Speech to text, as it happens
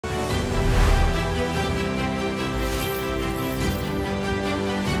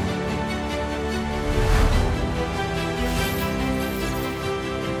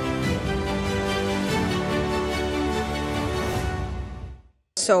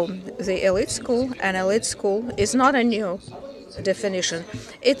So the elite school, an elite school, is not a new definition.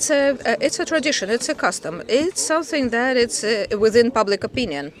 It's a tradition. It's a custom. It's something that it's within public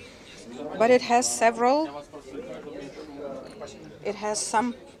opinion, but it has several. It has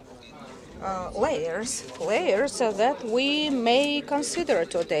some layers that we may consider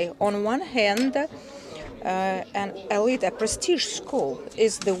today. On one hand, an elite, a prestige school,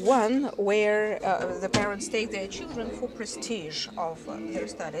 is the one where the parents take their children for prestige of their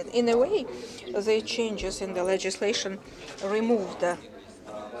study. In a way, the changes in the legislation removed a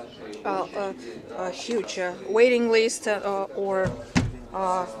huge waiting list or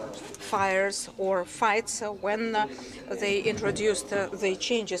fires or fights when they introduced the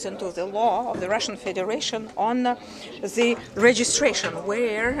changes into the law of the Russian Federation on the registration,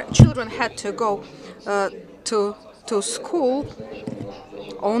 where children had to go to school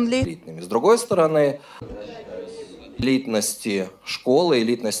only. С другой стороны, элитности школы,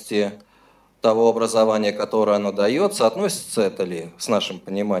 элитности того образования, которое оно дает, соотносится это ли с нашим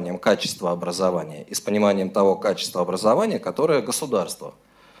пониманием качества образования и с пониманием того качества образования, которое государство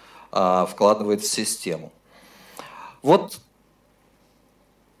вкладывает в систему. Вот,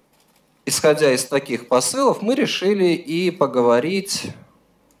 исходя из таких посылов, мы решили и поговорить,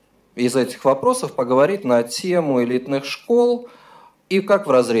 из этих вопросов поговорить на тему элитных школ, и как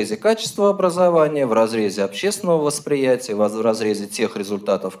в разрезе качества образования, в разрезе общественного восприятия, в разрезе тех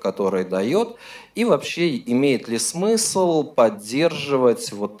результатов, которые дает, и вообще имеет ли смысл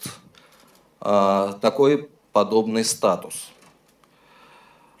поддерживать вот такой подобный статус.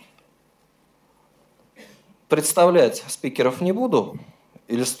 Представлять спикеров не буду,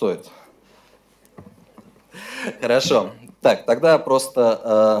 или стоит? Хорошо. Так, тогда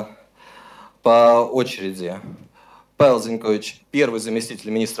просто по очереди. Павел Зинькович, первый заместитель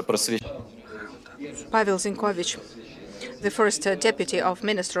министра просвещения. Pavel Zinkovich, the first deputy of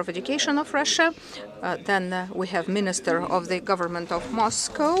Minister of Education of Russia. Then we have Minister of the Government of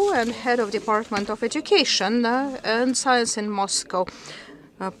Moscow and Head of Department of Education and Science in Moscow.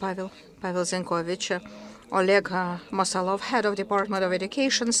 Pavel Zinkovich. Oleg Mosolov, Head of Department of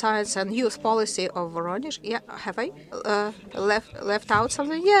Education, Science and Youth Policy of Voronezh. Yeah, have I left out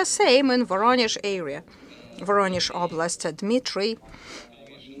something? Yeah, same in Voronezh area. Voronezh Oblast, Dmitry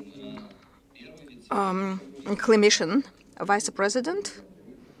Klimishin, Vice President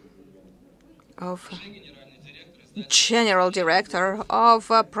of General Director of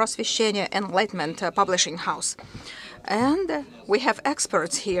Prosvещение Enlightenment Publishing House. And we have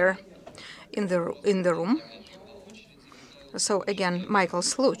experts here in the room. So again, Michael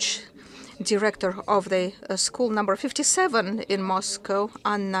Sluch, Director of the school number 57 in Moscow,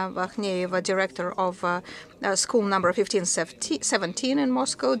 Anna Vakhneeva, Director of school number 1517 in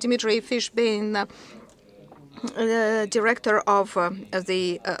Moscow, Dmitry Fishbein, Director of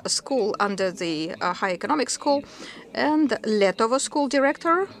the school under the High Economic School, and Letovo School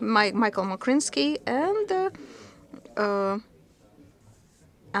Director, Michael Mokrinsky, and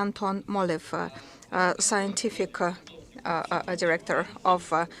Anton Molev, Scientific Director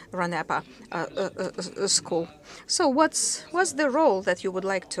of RANEPA school. So what's the role that you would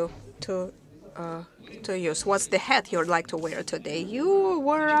like to use? What's the hat you'd like to wear today? You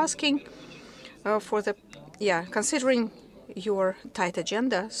were asking for the, considering your tight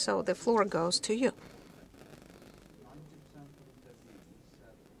agenda, so the floor goes to you.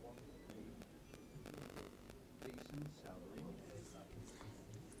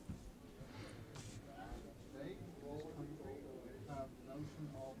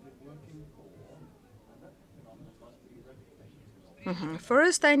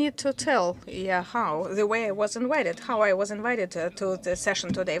 First, I need to tell how I was invited to the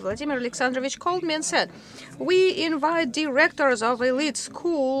session today. Vladimir Alexandrovich called me and said, "We invite directors of elite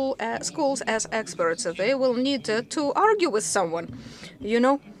schools as experts. They will need to argue with someone. You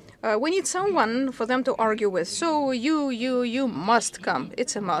know, we need someone for them to argue with. So you must come.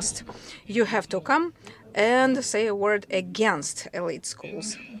 It's a must. You have to come and say a word against elite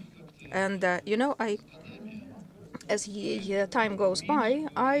schools." And as time goes by,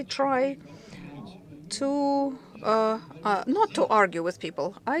 I try to not to argue with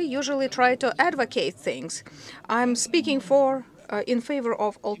people. I usually try to advocate things. I'm speaking in favor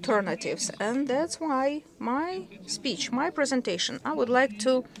of alternatives, and that's why my speech, my presentation, I would like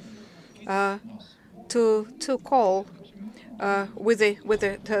to call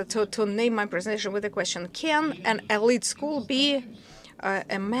to name my presentation with the question: can an elite school be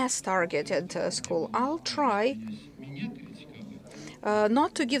a mass-targeted school? I'll try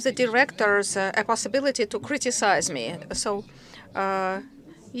not to give the directors a possibility to criticize me. So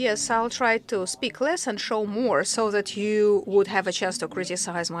Yes, I'll try to speak less and show more so that you would have a chance to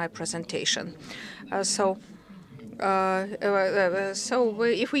criticize my presentation. So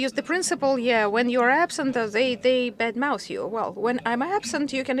if we use the principle, yeah, when you're absent, they badmouth you. Well, when I'm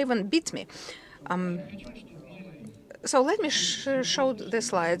absent, you can even beat me. So let me show the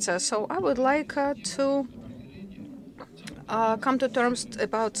slides. So I would like to come to terms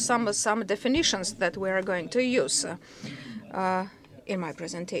about some definitions that we are going to use in my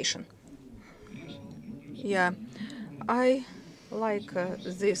presentation. Yeah, I like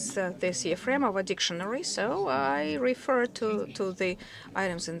this frame of a dictionary, so I refer to the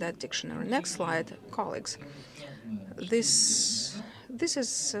items in that dictionary. Next slide, colleagues. This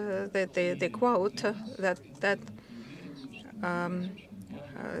is the quote that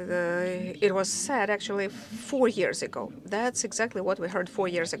it was said actually 4 years ago. That's exactly what we heard 4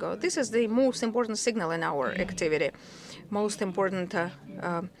 years ago. This is the most important signal in our activity, most important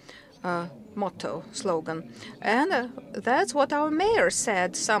motto, slogan. And that's what our mayor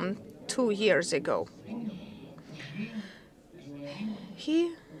said some 2 years ago.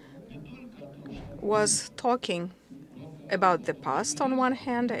 He was talking about the past on one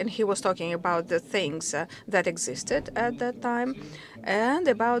hand, and he was talking about the things that existed at that time, and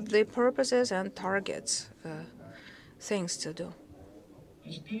about the purposes and targets, things to do.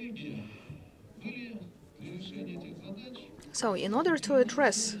 So in order to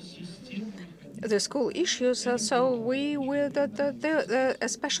address the school issues, a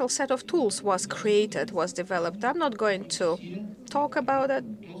special set of tools was created, was developed. I'm not going to talk about it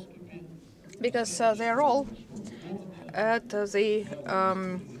because they're all at the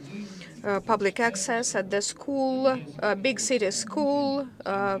public access at the school, big city school,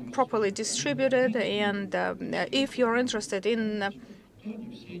 properly distributed. And if you're interested in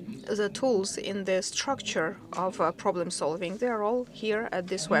the tools in the structure of problem solving, they're all here at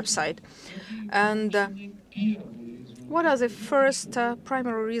this website. And what are the first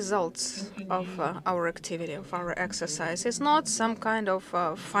primary results of our activity, of our exercise? It's not some kind of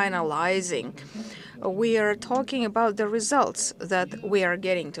finalizing. We are talking about the results that we are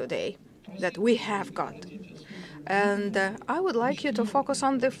getting today, that we have got. And I would like you to focus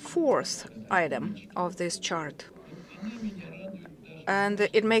on the fourth item of this chart. And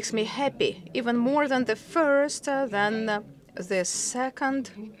it makes me happy, even more than the first, than the second,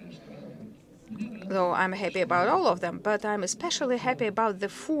 though I'm happy about all of them, but I'm especially happy about the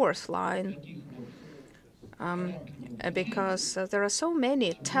fourth line, because there are so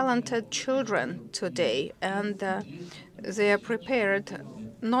many talented children today, and they are prepared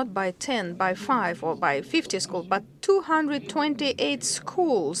not by 10, by 5, or by 50 schools, but 228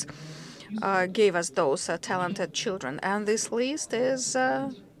 schools gave us those talented children. And this list is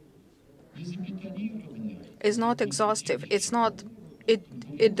not exhaustive.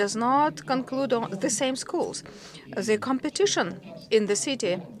 It does not conclude on the same schools. The competition in the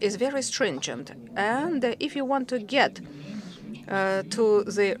city is very stringent. And if you want to get to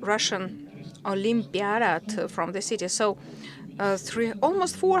the Russian Olympiad from the city, so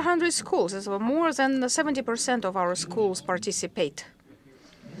almost 400 schools, so more than 70% of our schools participate.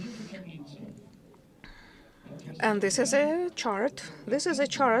 And this is a chart. This is a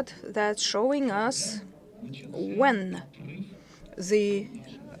chart that's showing us when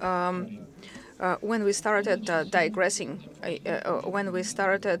we started digressing, when we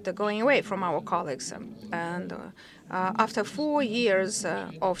started going away from our colleagues. And after 4 years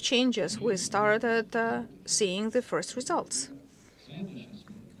of changes, we started seeing the first results.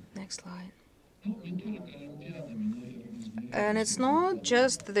 Next slide. And it's not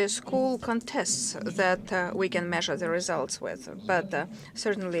just the school contests that we can measure the results with, but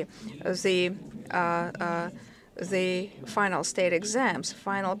certainly the final state exams,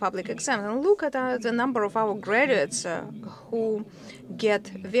 final public exams. And look at the number of our graduates who get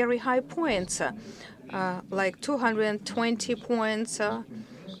very high points, like 220 points,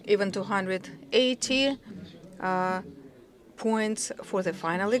 even 280 points for the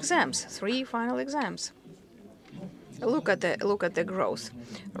final exams, 3 final exams. Look at the growth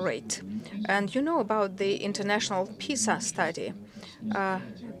rate. And you know about the international PISA study.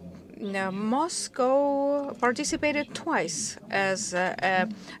 Moscow participated twice as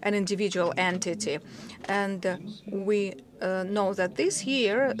an individual entity. And we know that this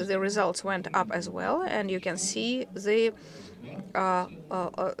year the results went up as well. And you can see the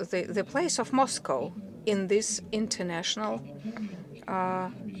place of Moscow in this international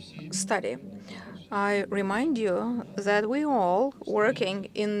study. I remind you that we all working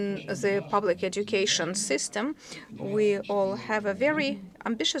in the public education system, we all have a very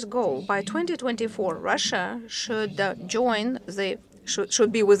ambitious goal. By 2024, Russia should join the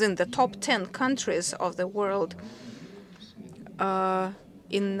should be within the top 10 countries of the world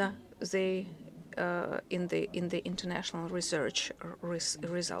in the international research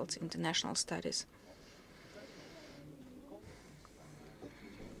results, international studies.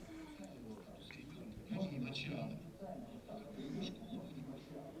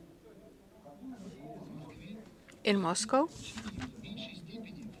 In Moscow,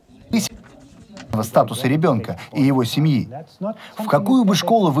 статуса ребенка и его семьи. В какую бы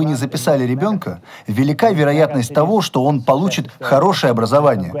школу вы ни записали ребенка, велика вероятность того, что он получит хорошее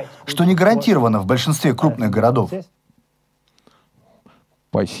образование, что не гарантировано в большинстве крупных городов.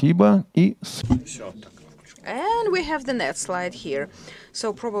 Спасибо. И... And we have the next slide here.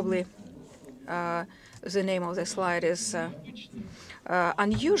 So probably the name of the slide is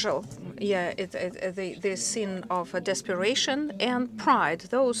unusual. Yeah, the sin of desperation and pride,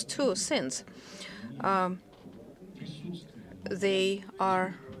 those two sins. They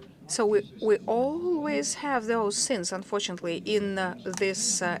are, so we always have those sins, unfortunately, in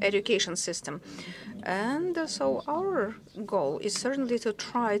this education system. And so our goal is certainly to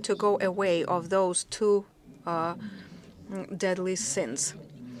try to go away of those two deadly sins.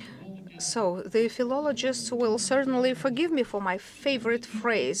 So the philologists will certainly forgive me for my favorite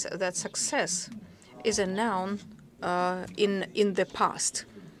phrase that success is a noun in the past.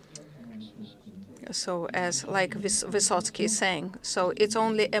 So as like Vysotsky is saying, so it's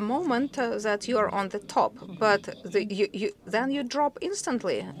only a moment that you are on the top, but then you drop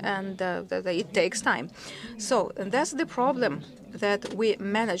instantly, and it takes time. So and that's the problem that we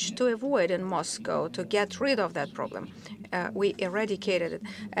managed to avoid in Moscow, to get rid of that problem. We eradicated it,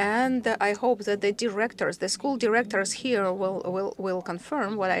 and I hope that the directors, the school directors here, will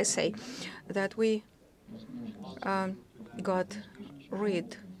confirm what I say, that we got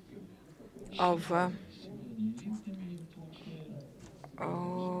rid of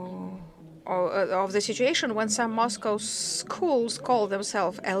the situation when some Moscow schools call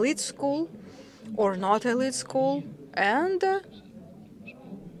themselves elite school or not elite school, and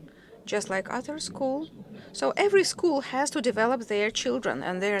just like other school. So every school has to develop their children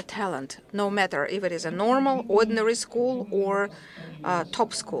and their talent, no matter if it is a normal, ordinary school or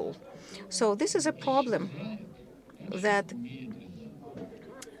top school. So this is a problem that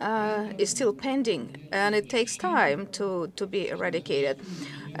is still pending, and it takes time to be eradicated.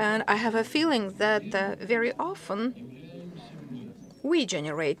 And I have a feeling that very often we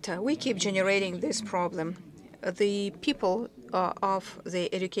keep generating this problem. The people of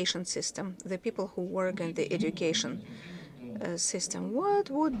the education system, the people who work in the education system, what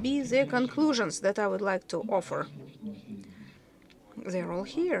would be the conclusions that I would like to offer? They're all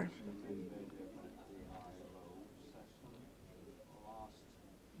here.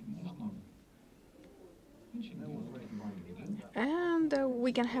 And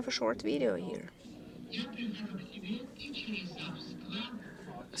we can have a short video here.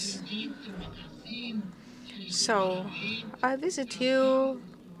 So I visit you,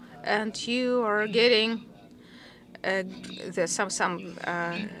 and you are getting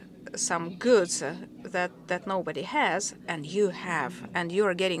some goods that nobody has, and you have, and you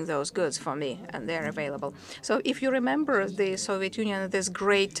are getting those goods for me, and they're available. So if you remember the Soviet Union, this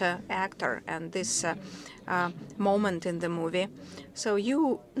great actor, and this moment in the movie, so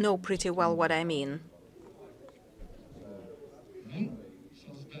you know pretty well what I mean.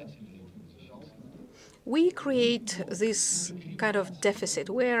 We create this kind of deficit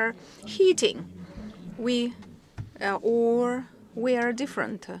where heating, or we are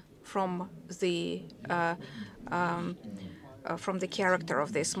different from the character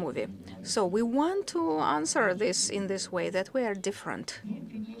of this movie. So we want to answer this in this way, that we are different.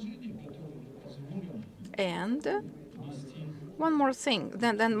 And one more thing,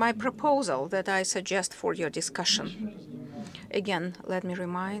 then my proposal that I suggest for your discussion. Again, let me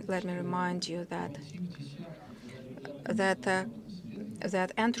remind you that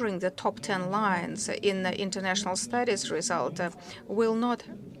entering the top 10 lines in the international studies result will not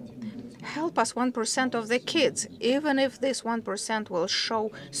help us 1% of the kids, even if this 1% will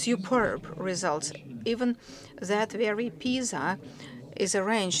show superb results. Even that very PISA is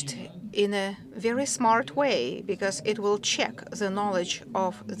arranged in a very smart way, because it will check the knowledge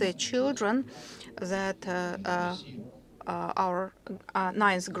of the children that our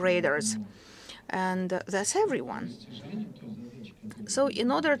ninth graders, and that's everyone. So in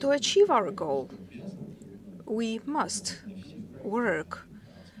order to achieve our goal, we must work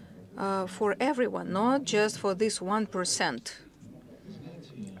for everyone, not just for this 1%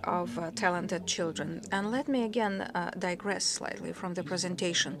 of talented children. And let me again digress slightly from the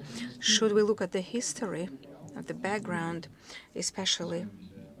presentation. Should we look at the history the background, especially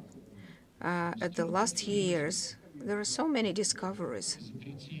at the last years, there are so many discoveries,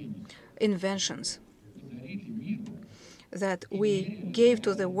 inventions that we gave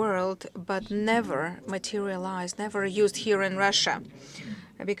to the world but never materialized, never used here in Russia.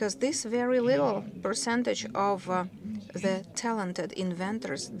 Because this very little percentage of the talented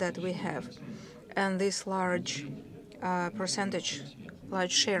inventors that we have, and this large percentage,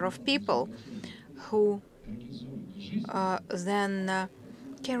 large share of people who then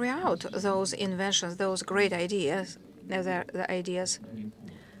carry out those inventions, those great ideas, the ideas,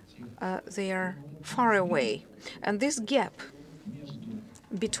 they are far away. And this gap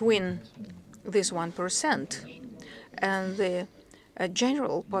between this 1% and the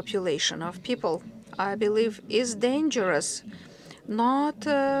general population of people, I believe, is dangerous. Not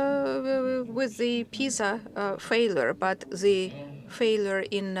with the PISA failure, but the failure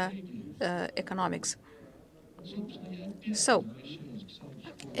in economics. So,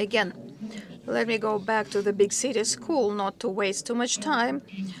 again, let me go back to the big city school, not to waste too much time.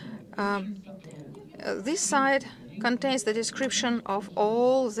 This side contains the description of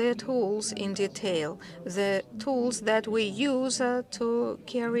all the tools in detail, the tools that we use to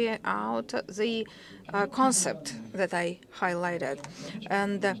carry out the concept that I highlighted.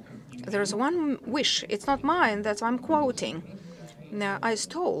 And there's one wish, it's not mine, that I'm quoting. Now, I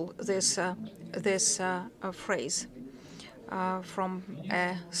stole this phrase from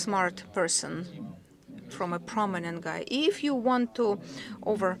a smart person, from a prominent guy. If you want to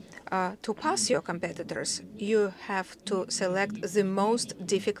pass your competitors, you have to select the most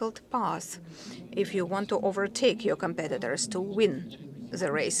difficult path if you want to overtake your competitors to win the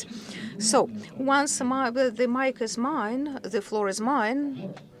race. So once the mic is mine, the floor is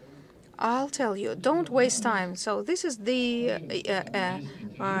mine, I'll tell you, don't waste time. So this is the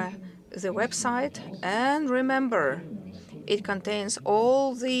website, and remember, it contains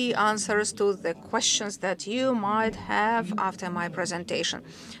all the answers to the questions that you might have after my presentation.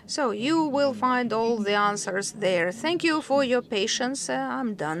 So you will find all the answers there. Thank you for your patience.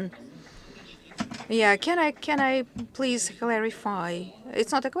 I'm done. Yeah, can I please clarify?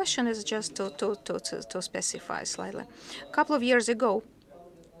 It's not a question, it's just to specify slightly. A couple of years ago,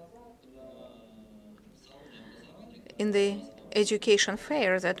 in the education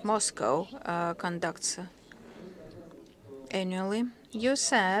fair that Moscow conducts annually, you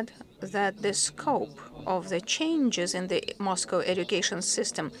said that the scope of the changes in the Moscow education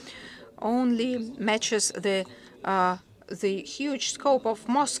system only matches the huge scope of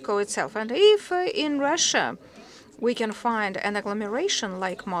Moscow itself. And if in Russia we can find an agglomeration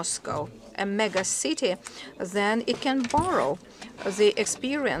like Moscow, a mega city, then it can borrow the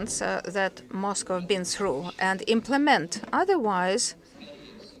experience that Moscow has been through and implement. Otherwise,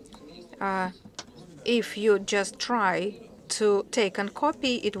 if you just try to take and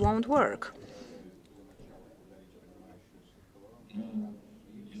copy, it won't work.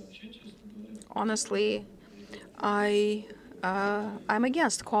 Honestly, I'm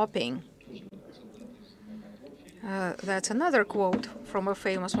against copying. That's another quote from a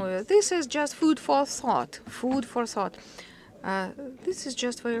famous movie. This is just food for thought. Food for thought. This is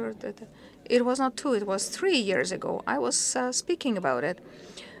just for. It was not 2. It was 3 years ago. I was speaking about it,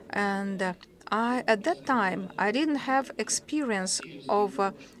 and at that time, I didn't have experience of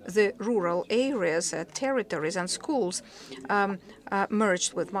the rural areas, territories, and schools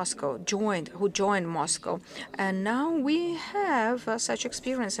merged with Moscow, who joined Moscow. And now we have such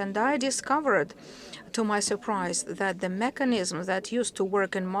experience. And I discovered, to my surprise, that the mechanism that used to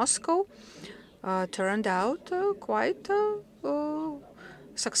work in Moscow turned out quite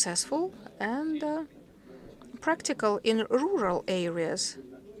successful and practical in rural areas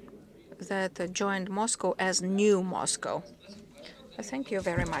that joined Moscow as new Moscow. Thank you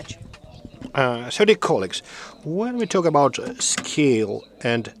very much. So, dear colleagues, when we talk about scale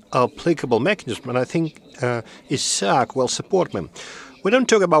and applicable mechanism, and I think Isaac will support me, we don't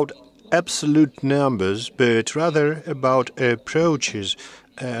talk about absolute numbers, but rather about approaches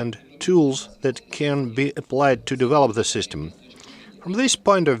and tools that can be applied to develop the system. From this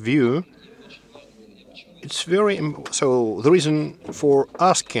point of view, it's very so the reason for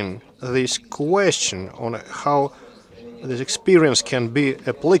asking this question on how this experience can be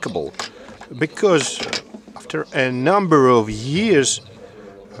applicable, because after a number of years,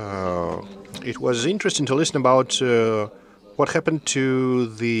 it was interesting to listen about what happened to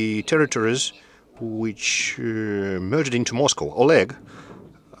the territories which merged into Moscow. Oleg,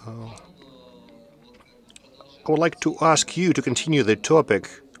 I would like to ask you to continue the topic.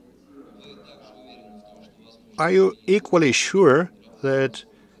 Are you equally sure that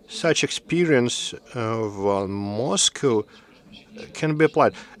such experience of Moscow can be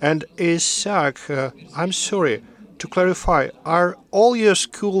applied. And Isaac, I'm sorry, to clarify, are all your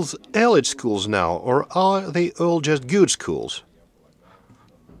schools elite schools now, or are they all just good schools?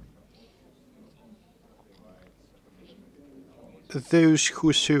 Those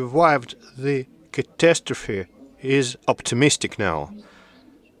who survived the catastrophe is optimistic now.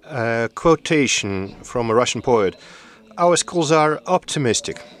 A quotation from a Russian poet. Our schools are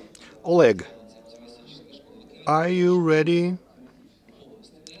optimistic. Oleg, are you ready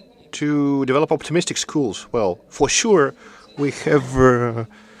to develop optimistic schools? Well, for sure, we have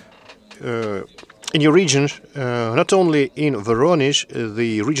in your region, not only in Voronezh,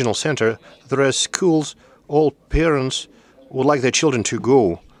 the regional center, there are schools all parents would like their children to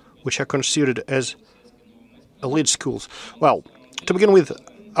go, which are considered as elite schools. Well, to begin with,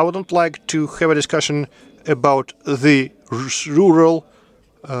 I wouldn't like to have a discussion about the rural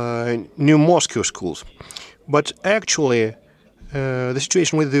New Moscow schools. But actually, the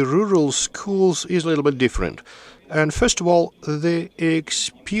situation with the rural schools is a little bit different. And first of all, the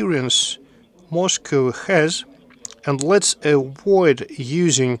experience Moscow has, and let's avoid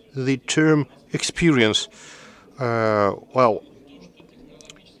using the term experience, well,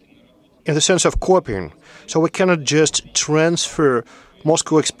 in the sense of copying. So we cannot just transfer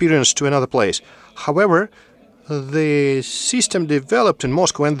Moscow experience to another place. However, the system developed in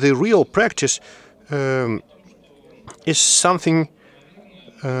Moscow and the real practice is something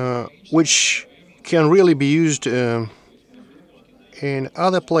which can really be used in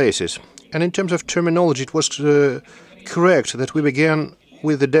other places. And in terms of terminology, it was correct that we began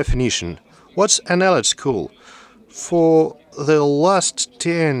with the definition. What's an elite school? For the last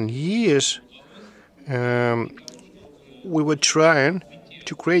 10 years, we were trying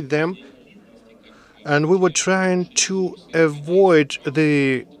to create them, and we were trying to avoid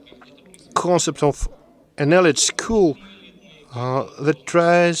the concept of an elite school that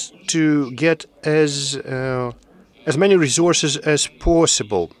tries to get as many resources as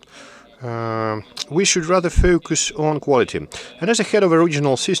possible. We should rather focus on quality. And as a head of a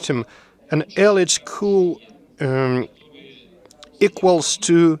regional system, an elite school equals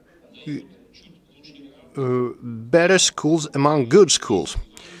to better schools among good schools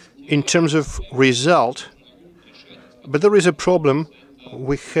in terms of result. But there is a problem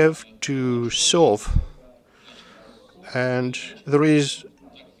we have to solve, and there is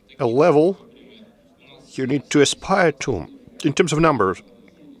a level you need to aspire to in terms of numbers.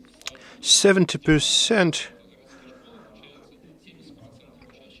 70%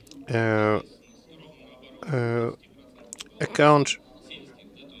 account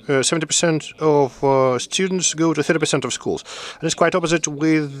 70% of students go to 30% of schools. And it's quite opposite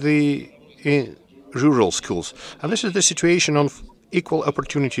with the rural schools. And this is the situation of equal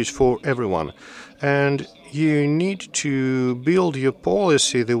opportunities for everyone. And you need to build your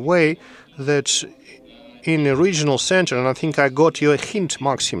policy the way that in a regional center, and I think I got you a hint,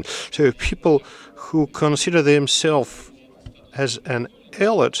 Maxim, so people who consider themselves as an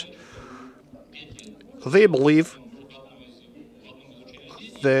elite, they believe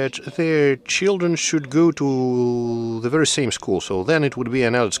that their children should go to the very same school, so then it would be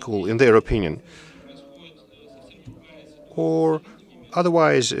an elite school, in their opinion. Or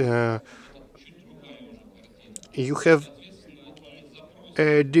otherwise, you have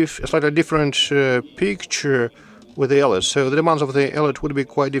a slightly different picture with the elite, so the demands of the elite would be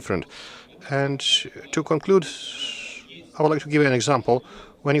quite different. And to conclude, I would like to give you an example.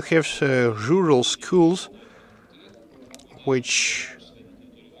 When you have rural schools which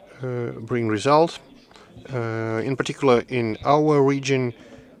bring results, in particular in our region,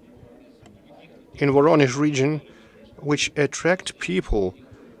 in Voronezh region, which attract people,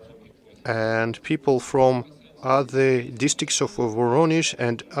 and people from other districts of Voronezh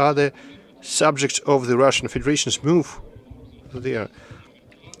and other subjects of the Russian Federation's move there.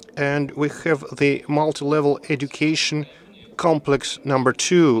 And we have the multi-level education complex number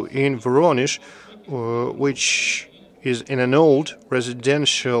 2 in Voronezh, which is in an old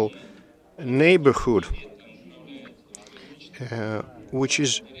residential neighborhood, which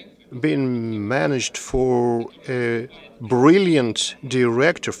is being managed for a brilliant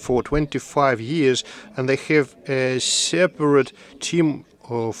director for 25 years, and they have a separate team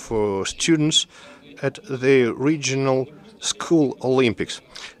of students at the regional school Olympics.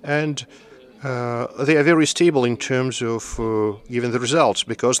 And they are very stable in terms of giving the results,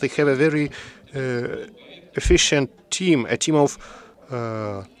 because they have a very efficient team, a team of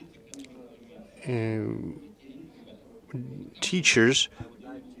teachers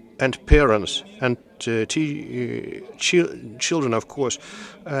and parents and children, of course.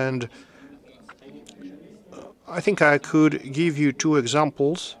 And I think I could give you two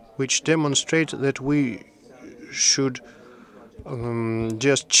examples which demonstrate that we should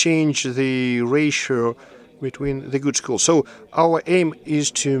just change the ratio between the good schools. So our aim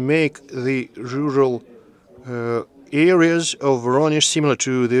is to make the rural areas of Voronezh similar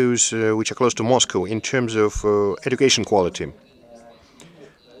to those which are close to Moscow in terms of education quality.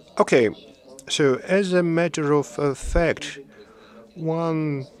 Okay, so as a matter of fact,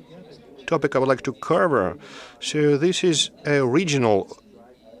 one topic I would like to cover, so this is a regional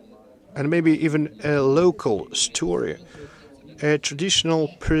and maybe even a local story, a traditional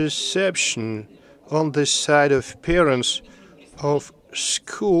perception on the side of parents of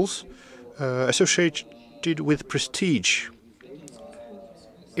schools associated with prestige.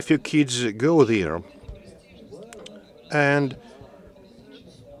 If your kids go there, and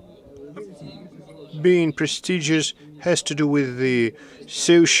being prestigious has to do with the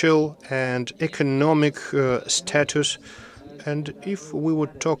social and economic status. And if we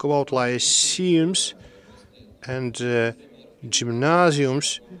would talk about lyceums and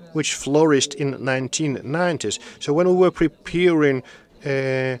gymnasiums, which flourished in 1990s, so when we were preparing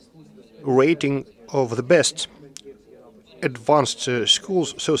a rating of the best advanced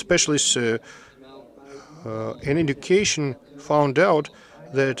schools, so specialists in education found out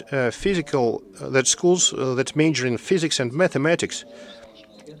that that schools that major in physics and mathematics,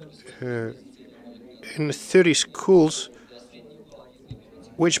 in 30 schools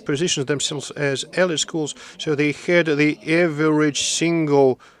which positioned themselves as elite schools, so they had the average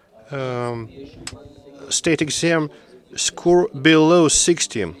single state exam score below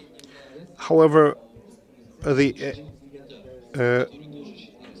 60. However, the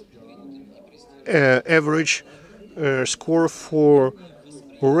average score for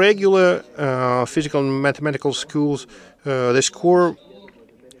regular physical and mathematical schools, the score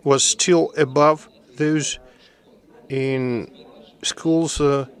was still above those in schools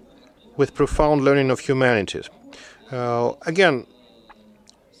with profound learning of humanities. Again,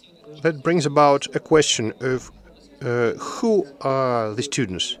 that brings about a question of who are the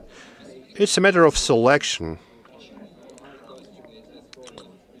students. It's a matter of selection.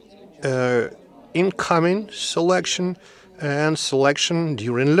 Incoming selection and selection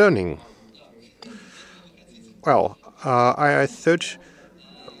during learning. Well, I thought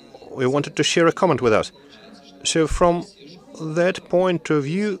we wanted to share a comment with us. So from that point of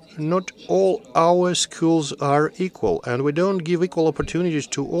view, not all our schools are equal, and we don't give equal opportunities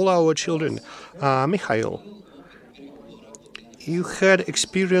to all our children. Mikhail, you had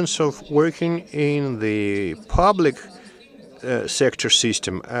experience of working in the public sector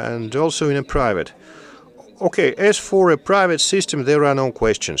system and also in a private. Okay, as for a private system, there are no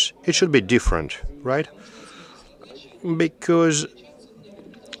questions. It should be different, right? Because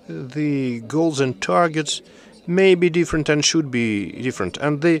the goals and targets may be different and should be different,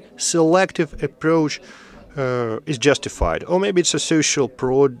 and the selective approach is justified. Or maybe it's a social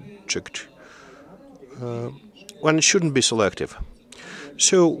project when it shouldn't be selective.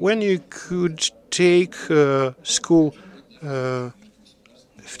 So when you could take school 15,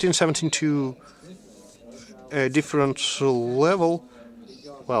 17 to a different level,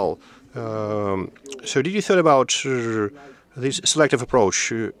 well, so did you thought about this selective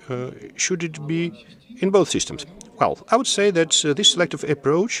approach? Should it be in both systems? Well, I would say that this selective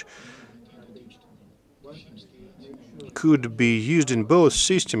approach could be used in both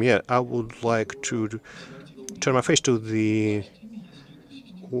systems. Yeah, I would like to turn my face to the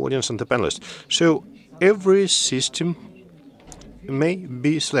audience and the panelists. So every system may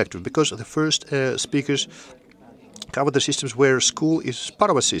be selective because the first speakers cover the systems where school is part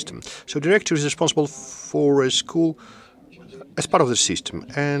of a system. So director is responsible for a school as part of the system,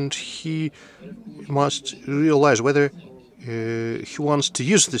 and he must realize whether he wants to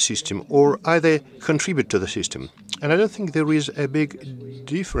use the system or either contribute to the system. And I don't think there is a big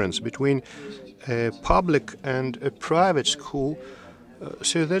difference between a public and a private school.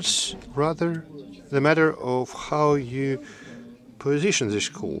 So that's rather the matter of how you position the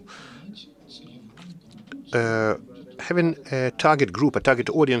school. Having a target group, a target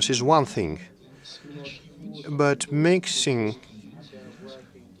audience is one thing, but mixing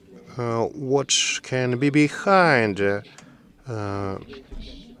what can be behind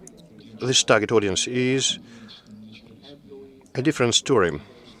this target audience is a different story.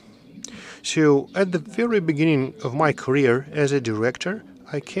 So at the very beginning of my career as a director,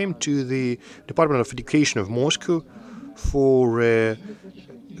 I came to the Department of Education of Moscow for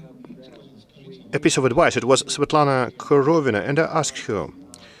a piece of advice. It was Svetlana Korovina, and I asked her,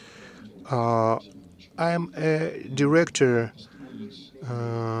 I'm a director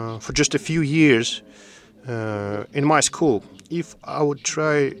for just a few years in my school. If I would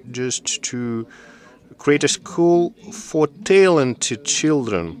try just to create a school for talented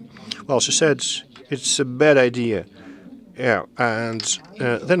children, well, she said it's a bad idea. Yeah, and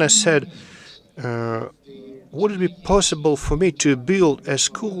then I said, would it be possible for me to build a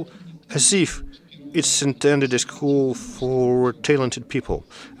school as if it's intended a school for talented people?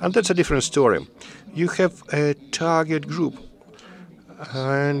 And that's a different story. You have a target group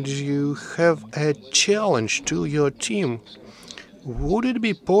and you have a challenge to your team. Would it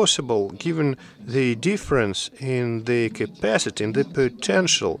be possible, given the difference in the capacity, in the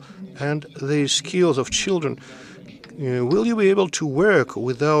potential, and the skills of children, will you be able to work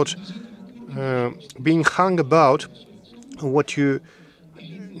without being hung about what you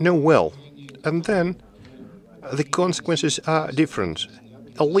know well? And then the consequences are different.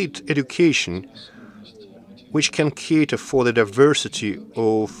 Elite education, which can cater for the diversity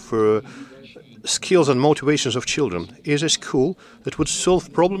of skills and motivations of children, is a school that would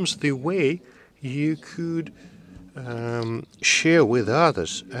solve problems the way you could share with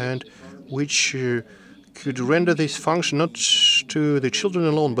others, and which could render this function not to the children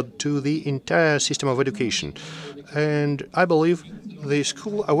alone, but to the entire system of education. And I believe the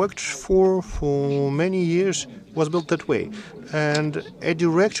school I worked for many years was built that way. And a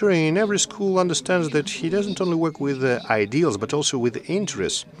director in every school understands that he doesn't only work with ideals, but also with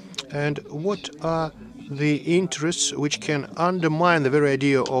interests. And what are the interests which can undermine the very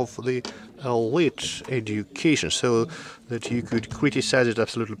idea of the elite education, so that you could criticize it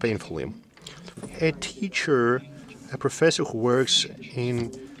absolutely painfully? A teacher, a professor who works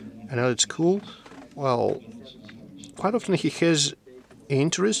in an elite school, well, quite often he has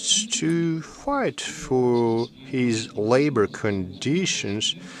interests to fight for his labor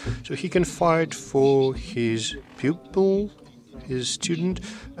conditions, so he can fight for his pupil, his student,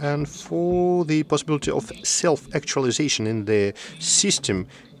 and for the possibility of self-actualization in the system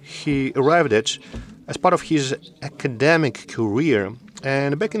he arrived at as part of his academic career.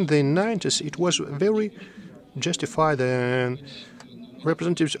 And back in the 90s, it was very justified, and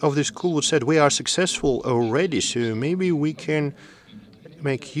representatives of the school would say, we are successful already, so maybe we can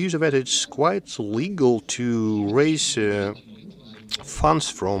make use of it. It's quite legal to raise funds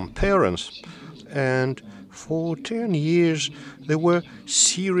from parents. And for 10 years, there were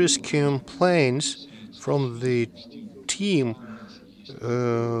serious complaints from the team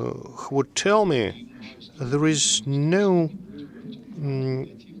who would tell me there is no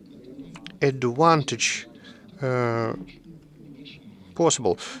advantage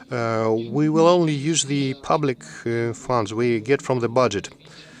possible. We will only use the public funds we get from the budget.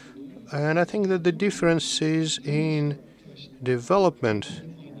 And I think that the differences in development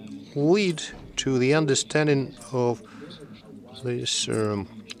lead to the understanding of this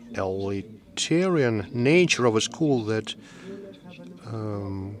elitarian nature of a school that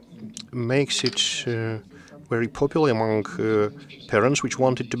makes it very popular among parents which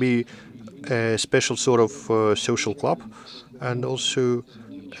want it to be a special sort of social club, and also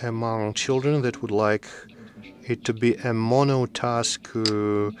among children that would like it to be a monotask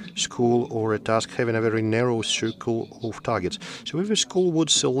school, or a task having a very narrow circle of targets. So if a school would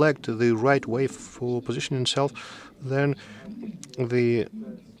select the right way for positioning itself, then the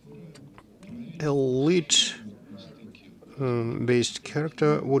elite based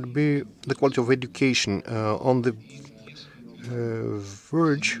character would be the quality of education on the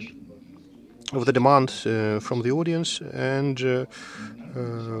verge of the demand from the audience, and the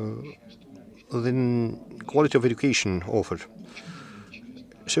quality of education offered.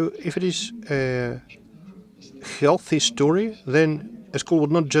 So if it is a healthy story, then a school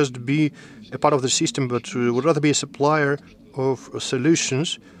would not just be a part of the system, but would rather be a supplier of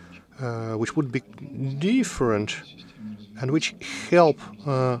solutions which would be different and which help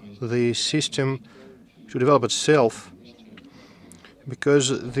the system to develop itself.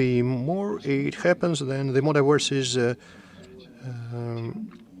 Because the more it happens, then the more diverse is the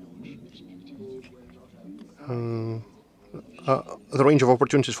range of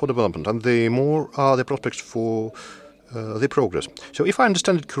opportunities for development, and the more are the prospects for the progress. So if I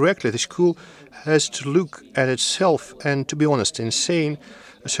understand it correctly, the school has to look at itself and to be honest in saying,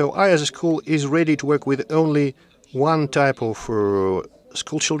 so I as a school is ready to work with only one type of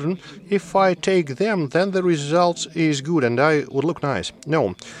school children. If I take them, then the result is good and I would look nice.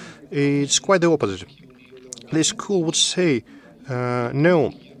 No, it's quite the opposite. The school would say,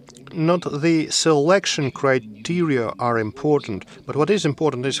 no, not the selection criteria are important, but what is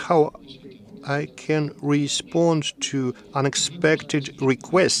important is how I can respond to unexpected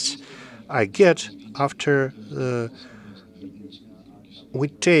requests. I get after we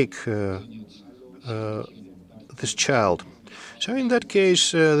take this child. So in that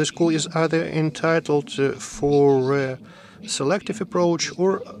case, the school is either entitled for a selective approach,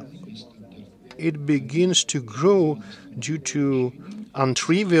 or it begins to grow due to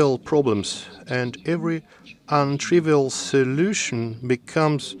untrivial problems, and every untrivial solution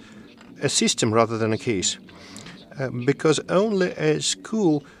becomes a system rather than a case. Because only a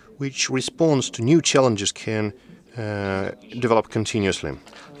school which responds to new challenges can develop continuously.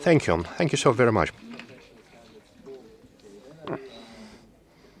 Thank you. Thank you so very much.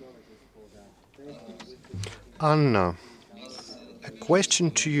 Anna, a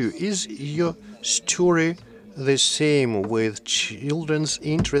question to you. Is your story the same with children's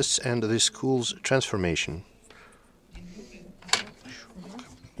interests and the school's transformation?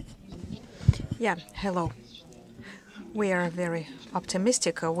 Yeah, hello. We are very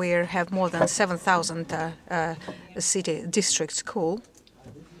optimistic. We have more than 7,000 city district school,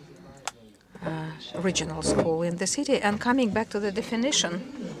 regional school in the city. And coming back to the definition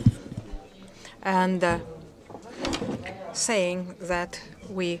and saying that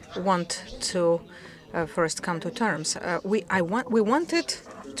we want to first come to terms. We want it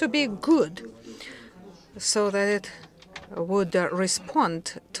to be good, so that it would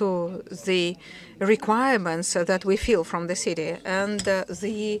respond to the requirements that we feel from the city and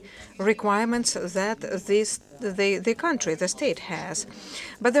the requirements that the country, the state has.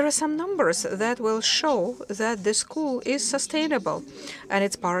 But there are some numbers that will show that the school is sustainable, and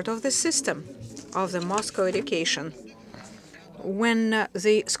it's part of the system of the Moscow education. When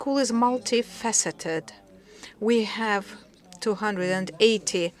the school is multifaceted, we have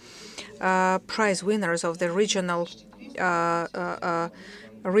 280 prize winners of the regional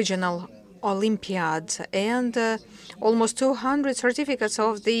Olympiads, and almost 200 certificates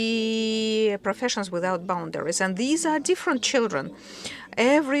of the professions without boundaries. And these are different children.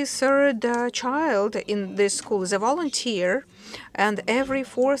 Every third child in this school is a volunteer, and every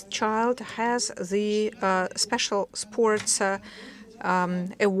fourth child has the special sports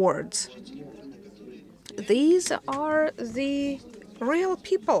awards. These are the real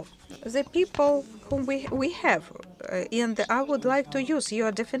people, the people whom we have. And I would like to use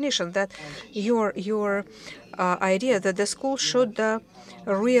your definition, that your idea that the school should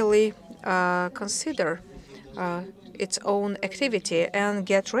really consider its own activity and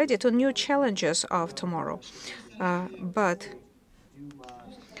get ready to new challenges of tomorrow. But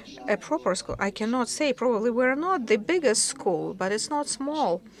a proper school, I cannot say, probably we're not the biggest school, but it's not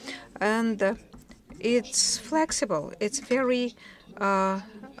small. And it's flexible. It's very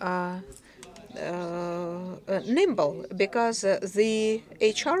nimble, because the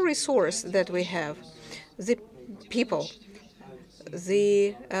HR resource that we have, the people,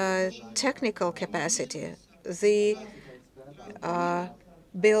 the technical capacity, the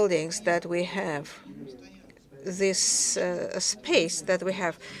buildings that we have, this space that we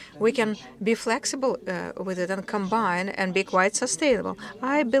have, we can be flexible with it and combine and be quite sustainable.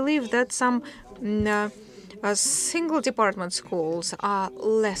 I believe that some single department schools are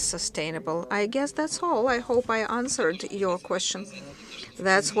less sustainable. I guess that's all. I hope I answered your question.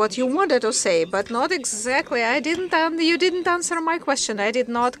 That's what you wanted to say, but not exactly. You didn't answer my question. I did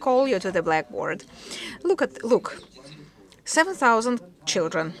not call you to the blackboard. Look, 7,000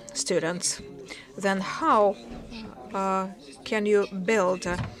 children, students. Then how can you build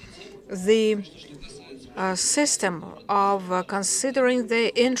the system of considering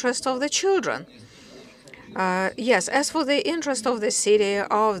the interest of the children? Yes, as for the interest of the city,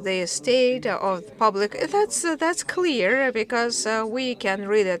 of the state, of the public, that's clear, because we can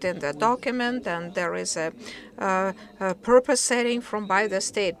read it in the document, and there is a purpose setting by the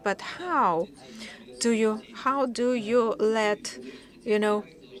state. But how do you let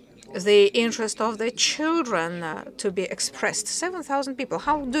the interest of the children to be expressed? 7,000 people.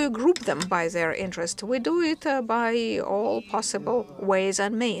 How do you group them by their interest? We do it by all possible ways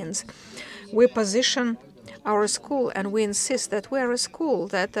and means. We position our school, and we insist that we are a school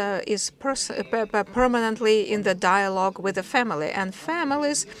that is permanently in the dialogue with the family, and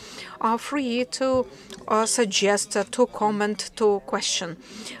families are free to suggest, to comment, to question.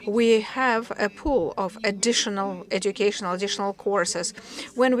 We have a pool of additional courses.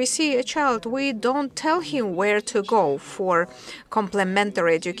 When we see a child, we don't tell him where to go for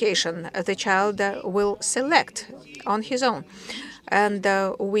complementary education. The child will select on his own. And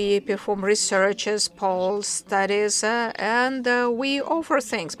we perform researches, polls, studies, and we offer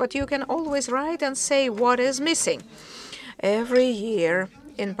things. But you can always write and say what is missing. Every year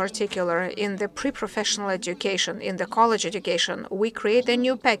in particular in the pre-professional education, in the college education, we create a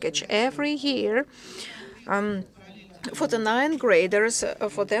new package every year. For the 9th graders,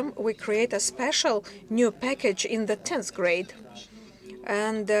 for them, we create a special new package in the 10th grade.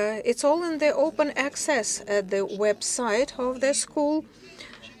 And it's all in the open access at the website of the school.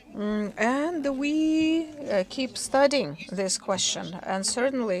 And we keep studying this question. And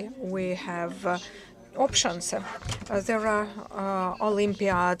certainly we have options. There are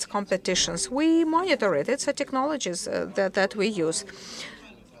Olympiads, competitions. We monitor it. It's a technologies that we use.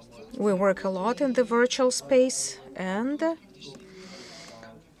 We work a lot in the virtual space, and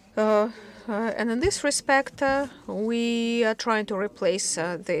in this respect, we are trying to replace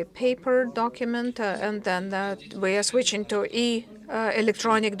the paper document, and then we are switching to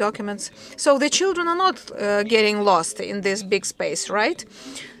electronic documents. So the children are not getting lost in this big space, right?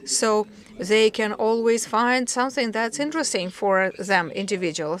 So they can always find something that's interesting for them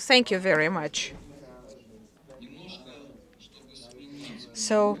individual. Thank you very much.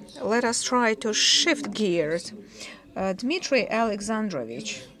 So let us try to shift gears. Dmitry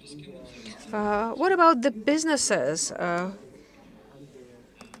Alexandrovich, what about the businesses?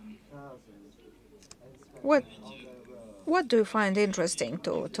 What do you find interesting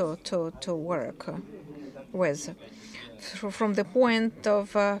to work with? From the point of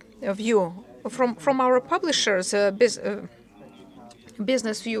view, from our publishers'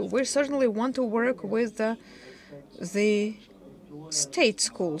 business view, we certainly want to work with the state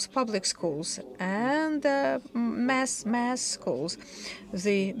schools, public schools, and mass schools,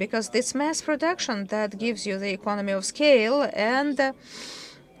 because it's mass production that gives you the economy of scale and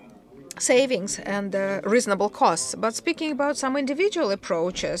savings and reasonable costs. But speaking about some individual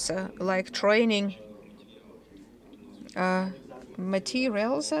approaches, like training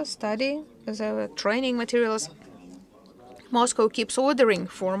materials, training materials, Moscow keeps ordering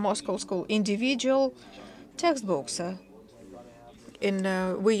for Moscow school individual textbooks.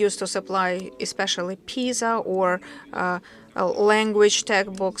 We used to supply especially PISA or language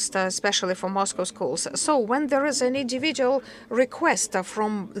textbooks, especially for Moscow schools. So when there is an individual request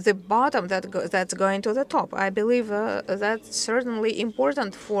from the bottom that's going to the top, I believe that's certainly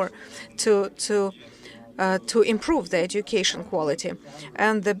important to improve the education quality.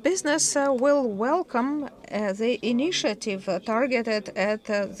 And the business will welcome the initiative targeted at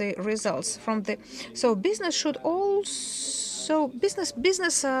the results from the. So business should also. So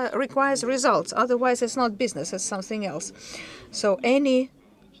business requires results. Otherwise, it's not business; it's something else. So any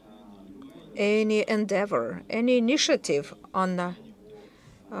endeavor, any initiative on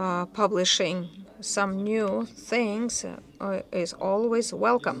publishing some new things is always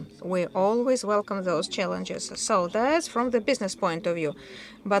welcome. We always welcome those challenges. So that's from the business point of view.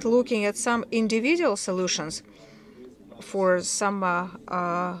 But looking at some individual solutions for some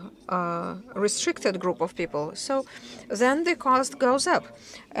restricted group of people, so then the cost goes up.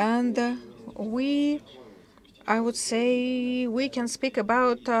 And I would say we can speak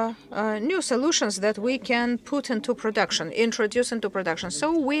about new solutions that we can put into production, introduce into production. So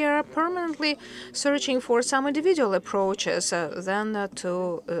we are permanently searching for some individual approaches then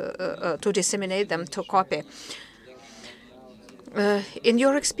to disseminate them, to copy. In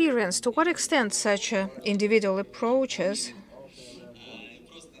your experience, to what extent such individual approaches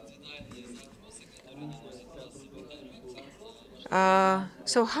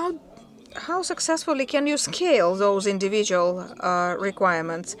so how successfully can you scale those individual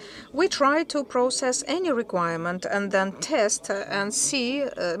requirements? We try to process any requirement and then test and see,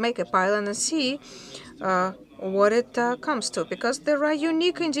 make a pilot and see what it comes to, because there are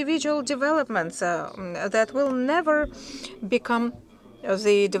unique individual developments that will never become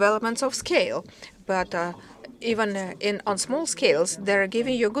the developments of scale. But even on small scales, they're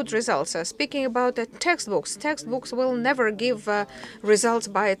giving you good results. Speaking about textbooks will never give results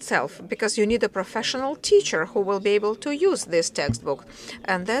by itself, because you need a professional teacher who will be able to use this textbook.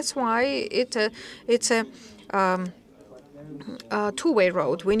 And that's why it's a two-way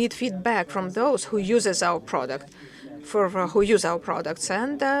road. We need feedback from those who uses our product, who use our products.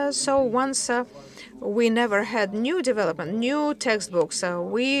 And so once we never had new development, new textbooks,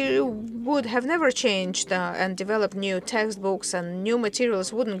 we would have never changed and developed new textbooks, and new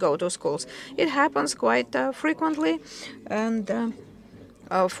materials wouldn't go to schools. It happens quite frequently, and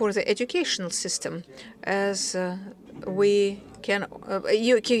for the educational system, as we can,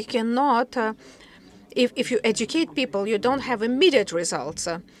 you cannot if you educate people, you don't have immediate results.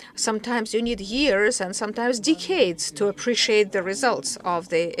 Sometimes you need years and sometimes decades to appreciate the results of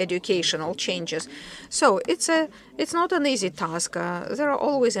the educational changes. So it's not an easy task. There are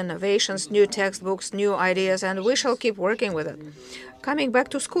always innovations, new textbooks, new ideas, and we shall keep working with it. Coming back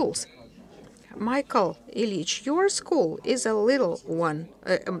to schools. Michael Ilyich, your school is a little one,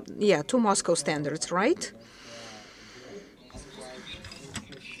 to Moscow standards, right?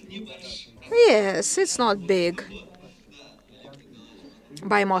 Yes, it's not big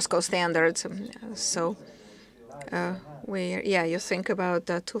by Moscow standards. So, you think about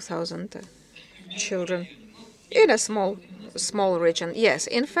 2,000 children in a small region. Yes,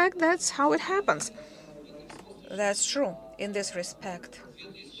 in fact, that's how it happens. That's true in this respect.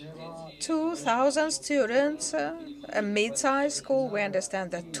 2,000 students, a mid-sized school. We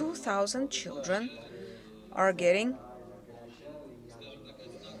understand that 2,000 children are getting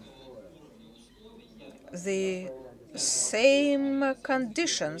the same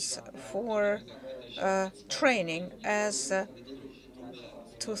conditions for training as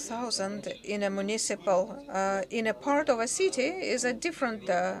 2,000 in a municipal, in a part of a city is a different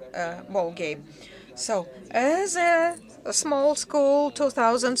ball game. So, as a small school,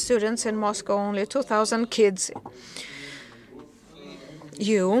 2,000 students in Moscow, only 2,000 kids.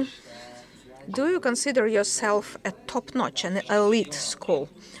 Do you consider yourself a top-notch, an elite school,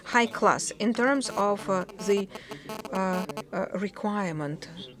 high class, in terms of the requirement?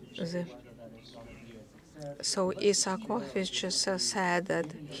 So Isakovich just said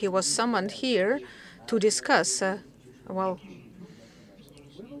that he was summoned here to discuss,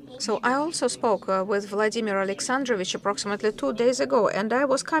 so I also spoke with Vladimir Alexandrovich approximately 2 days ago, and I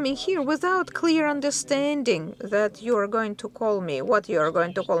was coming here without clear understanding that you are going to call me, what you are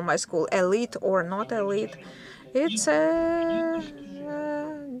going to call my school, elite or not elite. It's a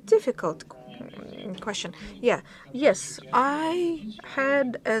difficult question. Yes, I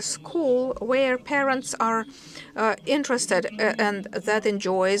had a school where parents are interested and that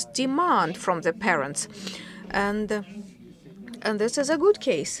enjoys demand from the parents. And this is a good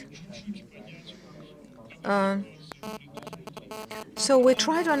case. So we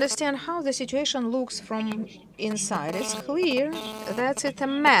try to understand how the situation looks from inside. It's clear that it's a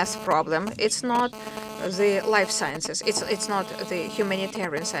math problem. It's not the life sciences. It's not the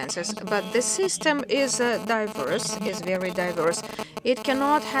humanitarian sciences. But the system is diverse, is very diverse. It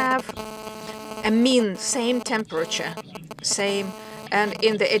cannot have a mean, same temperature, same. And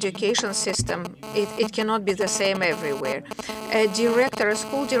in the education system, it cannot be the same everywhere. A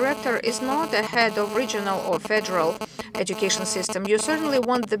school director is not a head of regional or federal education system. You certainly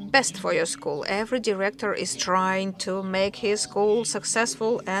want the best for your school. Every director is trying to make his school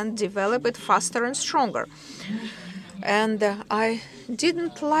successful and develop it faster and stronger. And I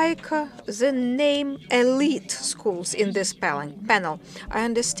didn't like the name elite schools in this panel. I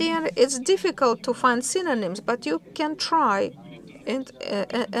understand it's difficult to find synonyms, but you can try. In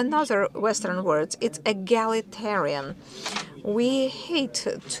another Western words, it's egalitarian. We hate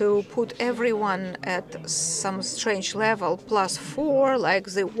to put everyone at some strange level, +4,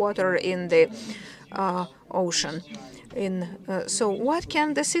 like the water in the ocean. So what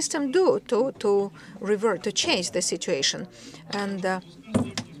can the system do to change the situation? And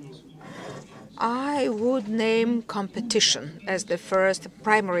I would name competition as the first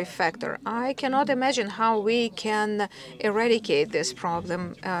primary factor. I cannot imagine how we can eradicate this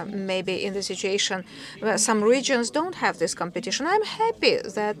problem. Maybe in the situation where some regions don't have this competition. I'm happy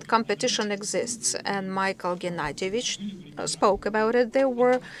that competition exists, and Michael Gennadievich spoke about it. There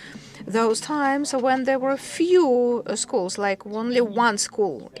were those times when there were few schools, like only one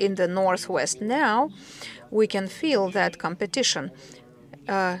school in the Northwest. Now we can feel that competition.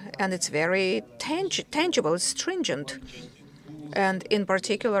 And it's very tangible, it's stringent. And in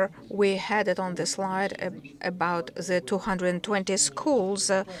particular, we had it on the slide about the 220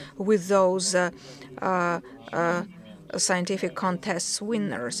 schools with those scientific contests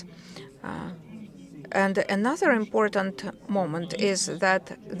winners. And another important moment is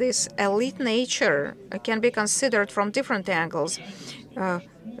that this elite nature can be considered from different angles.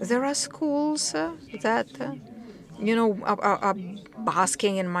 There are schools that are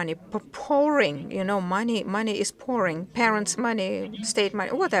basking in money, pouring, money is pouring, parents' money, state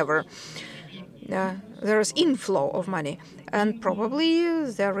money, whatever. There's inflow of money, and probably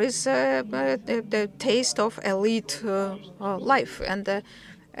there is the taste of elite life,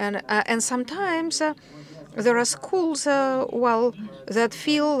 and sometimes there are schools, that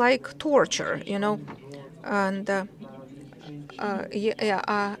feel like torture, and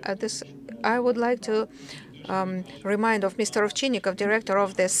I would like to remind of Mr. Ovchinnikov, director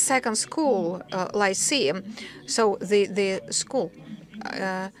of the second school, Lyceum. So the school.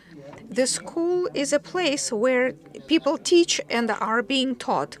 The school is a place where people teach and are being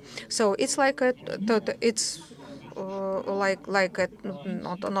taught. So it's like not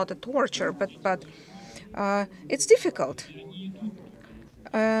a torture, but it's difficult.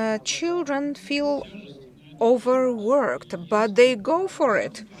 Children feel overworked, but they go for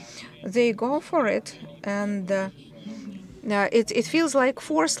it. They go for it, and it feels like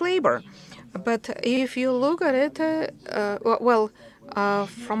forced labor. But if you look at it,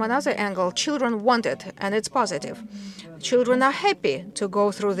 from another angle, children want it, and it's positive. Children are happy to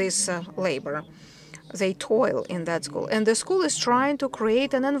go through this labor. They toil in that school. And the school is trying to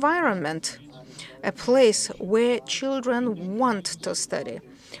create an environment, a place where children want to study,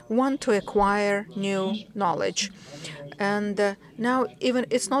 want to acquire new knowledge. And now even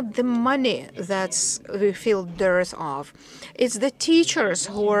it's not the money that we feel dearth of. It's the teachers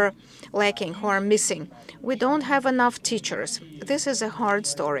who are lacking, who are missing. We don't have enough teachers. This is a hard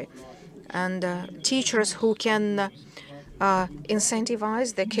story. And teachers who can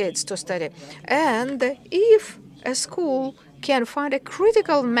incentivize the kids to study. And if a school can find a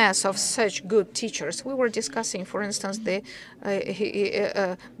critical mass of such good teachers, we were discussing, for instance, the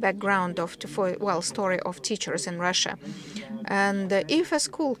background of story of teachers in Russia. And if a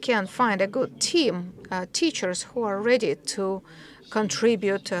school can find a good team, teachers who are ready to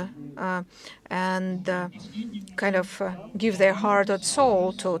contribute and kind of give their heart and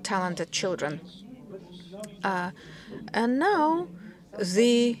soul to talented children. And now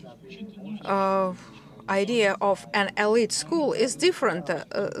the idea of an elite school is different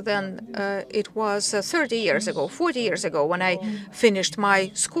than it was 30 years ago, 40 years ago, when I finished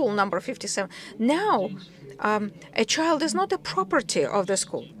my school, number 57. Now, a child is not a property of the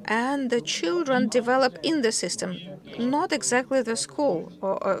school, and the children develop in the system, not exactly the school,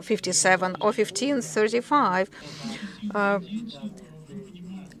 or 57 or 1535.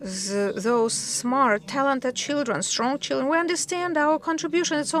 Those smart, talented children, strong children, we understand our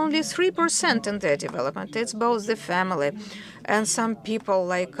contribution. It's only 3% in their development. It's both the family and some people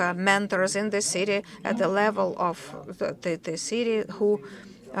like mentors in the city at the level of the city who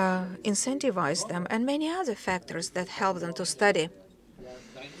incentivize them, and many other factors that help them to study.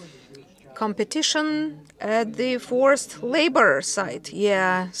 Competition at the forced labor site.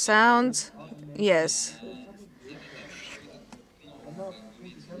 Yeah, sounds, yes.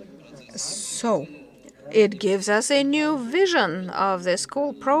 So it gives us a new vision of the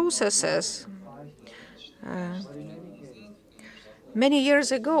school processes. Many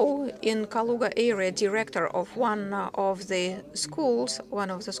years ago, in Kaluga area, director of one of the schools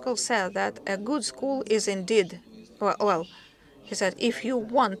said that a good school is indeed, he said, if you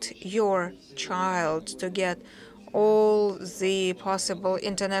want your child to get all the possible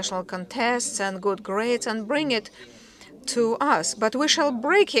international contests and good grades and bring it to us, but we shall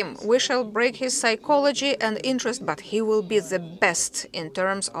break him. We shall break his psychology and interest, but he will be the best in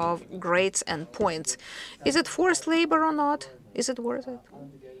terms of grades and points. Is it forced labor or not? Is it worth it?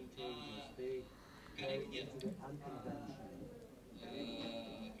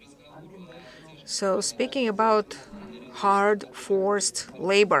 So speaking about hard, forced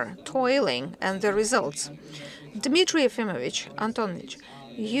labor, toiling, and the results, Dmitry Efimovich, Antonovich,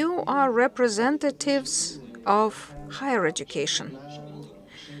 you are representatives of higher education.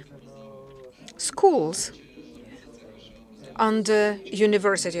 Schools and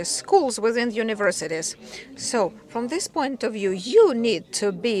universities, schools within universities. So from this point of view, you need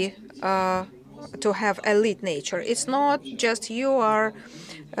to be to have elite nature. It's not just you are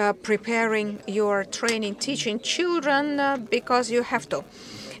preparing your training, teaching children because you have to.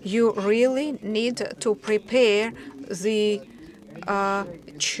 You really need to prepare the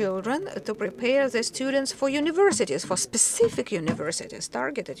children, to prepare the students for universities, for specific universities,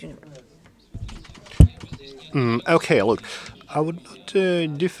 targeted universities. Okay, look, I would not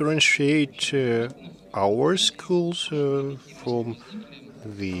differentiate our schools from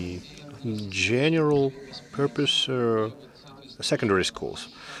the general purpose secondary schools.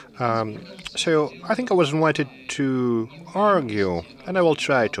 So I think I was invited to argue, and I will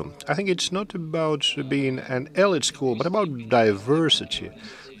try to. I think it's not about being an elite school, but about diversity.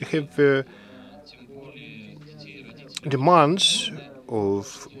 We have demands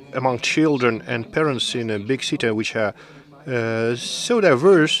among children and parents in a big city which are so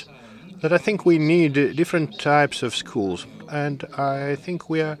diverse that I think we need different types of schools. And I think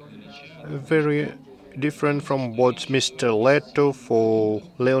we are very different from what Mr. Letov or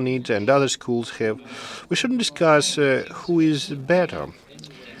Leonid and other schools have. We shouldn't discuss who is better.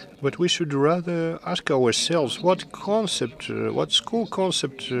 but we should rather ask ourselves what concept, what school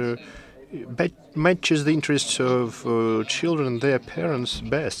concept matches the interests of children and their parents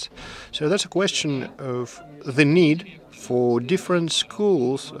best. So that's a question of the need for different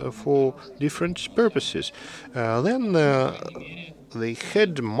schools for different purposes. Then the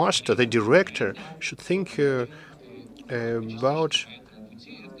headmaster, the director, should think about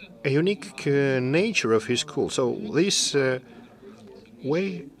a unique nature of his school. So this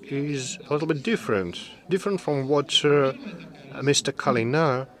way is a little bit different from what Mr.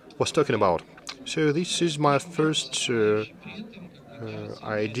 Kalina was talking about. So this is my first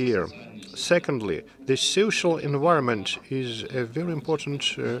idea. Secondly, the social environment is a very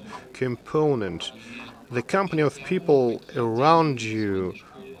important component. The company of people around you,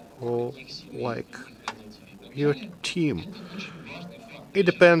 or like your team, it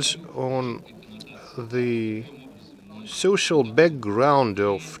depends on the social background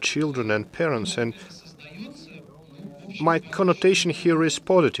of children and parents, and my connotation here is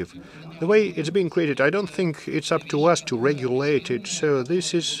positive. The way it's being created, I don't think it's up to us to regulate it, so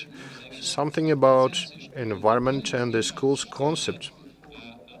this is something about environment and the school's concept.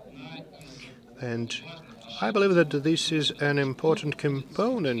 And I believe that this is an important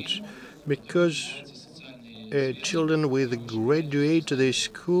component because children will graduate from the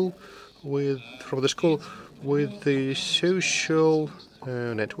school with the social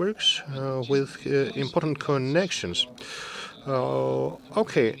networks, with important connections.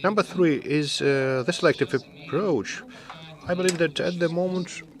 Okay, number 3 is the selective approach. I believe that at the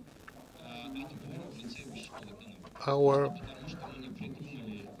moment our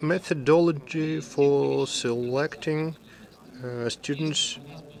methodology for selecting students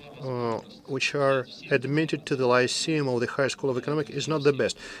which are admitted to the Lyceum or the High School of Economics is not the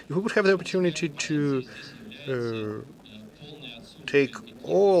best. If we would have the opportunity to take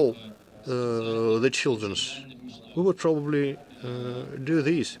all the children, we would probably do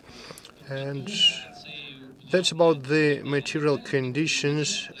this. And that's about the material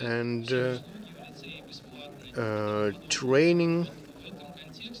conditions and training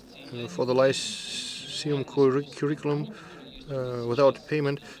for the Lyceum curriculum without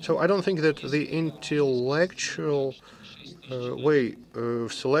payment. So I don't think that the intellectual way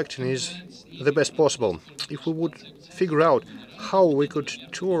of selecting is the best possible. If we would figure out how we could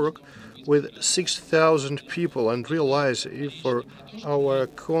talk with 6,000 people and realize if our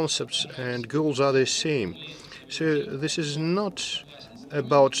concepts and goals are the same. So this is not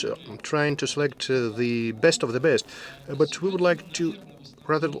about trying to select the best of the best, but we would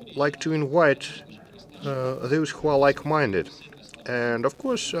rather like to invite those who are like-minded. And of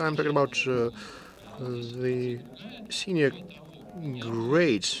course, I'm talking about the senior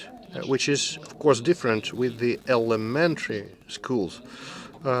grades, which is of course different with the elementary schools.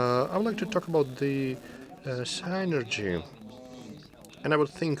 I would like to talk about the synergy, and I would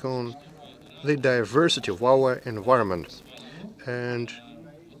think on the diversity of our environment. And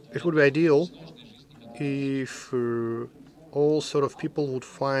it would be ideal if all sort of people would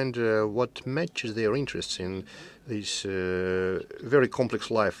find what matches their interests in this very complex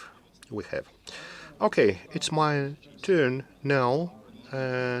life we have. Okay, it's my turn now,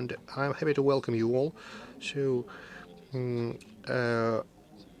 and I'm happy to welcome you all. So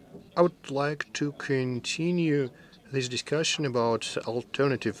I would like to continue this discussion about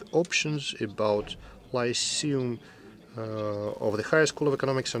alternative options, about Lyceum of the High School of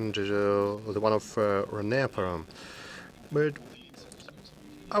Economics and the one of RANEPA. But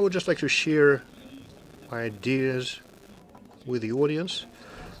I would just like to share ideas with the audience.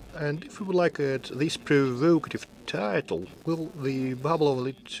 And if you would like this provocative title, will the bubble of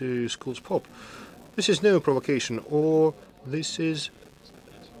elite schools pop? This is no provocation, or this is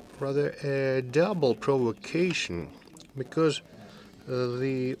rather a double provocation, because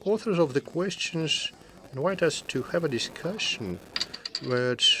the authors of the questions invite us to have a discussion,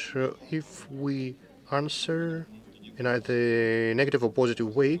 but if we answer in either negative or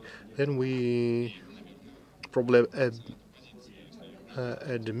positive way, then we probably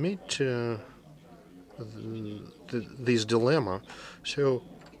admit this dilemma. So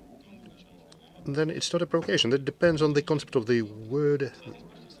then it's not a provocation. That depends on the concept of the word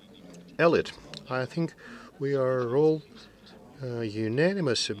elite. I think we are all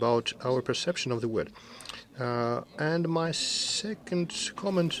unanimous about our perception of the word. And my second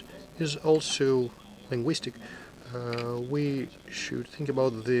comment is also linguistic. We should think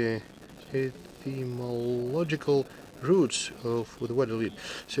about the etymological roots of the word elite.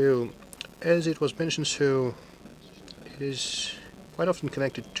 So, as it was mentioned, so it is quite often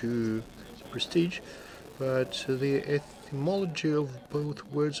connected to prestige, but the etymology of both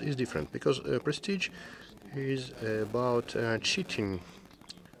words is different, because prestige is about cheating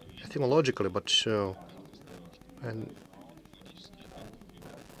etymologically, but an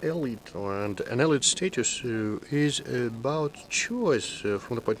elite and an elite status is about choice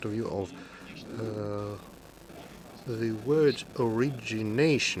from the point of view of the word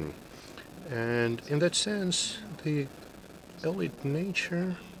origination. And in that sense, the elite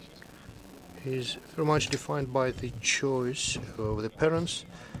nature is very much defined by the choice of the parents.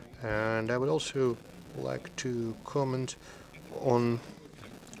 And I would also like to comment on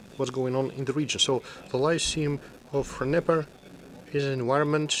what's going on in the region. So the Lyceum of RANEPA is an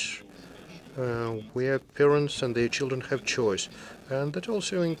environment where parents and their children have choice. And that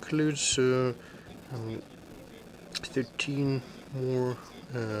also includes 13 more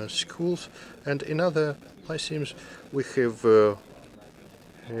schools. And in other lyceums we have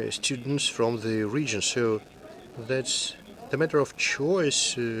students from the region. So that's the matter of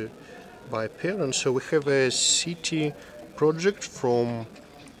choice by parents. So we have a city project from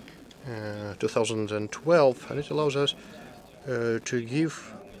 2012, and it allows us to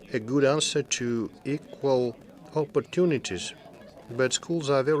give a good answer to equal opportunities. But schools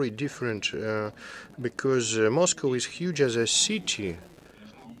are very different because Moscow is huge as a city,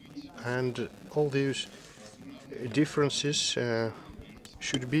 and all these differences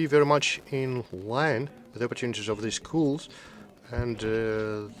should be very much in line with the opportunities of the schools and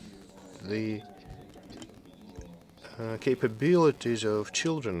the capabilities of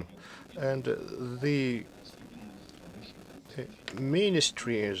children. And the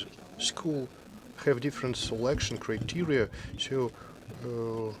ministries, school have different selection criteria, so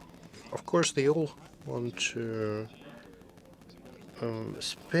of course they all want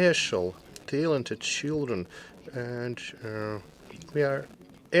special talented children, and we are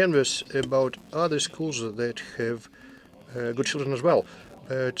envious about other schools that have good children as well.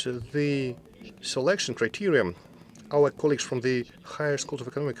 But the selection criterion our colleagues from the higher schools of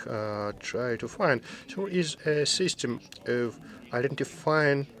economics try to find, so is a system of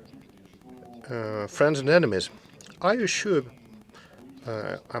identifying friends and enemies. Are you sure?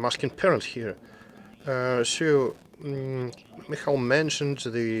 I'm asking parents here. Michal mentioned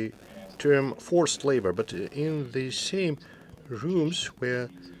the term forced labor, but in the same rooms where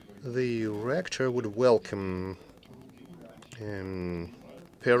the rector would welcome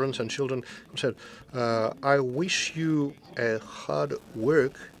parents and children, said, I wish you a hard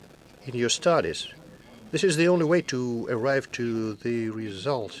work in your studies. This is the only way to arrive to the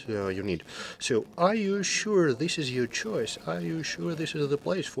result you need. So, are you sure this is your choice? Are you sure this is the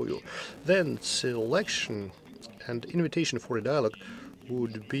place for you? Then selection and invitation for a dialogue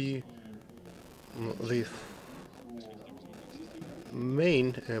would be the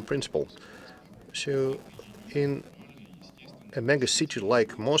main principle. So, in a mega city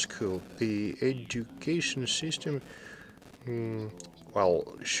like Moscow, the education system,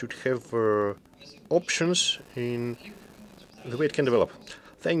 should have options in the way it can develop.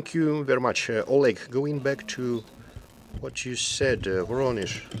 Thank you very much. Oleg, going back to what you said,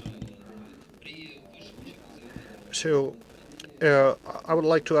 Voronezh. So, I would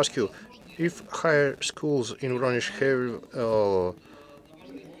like to ask you, if higher schools in Voronezh have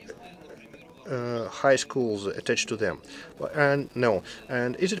high schools attached to them, and no,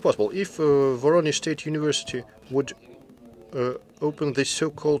 and is it possible if Voronezh State University would open this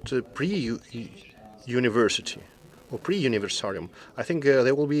so-called pre-university or pre-universiarium? I think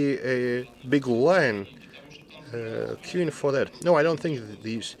there will be a big line queuing for that. No, I don't think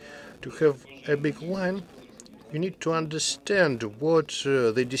these. To have a big line, you need to understand what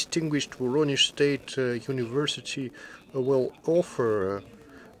the distinguished Voronezh State University will offer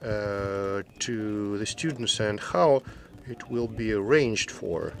to the students and how it will be arranged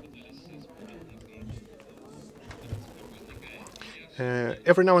for.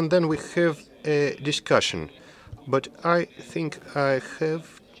 Every now and then we have a discussion, but I think I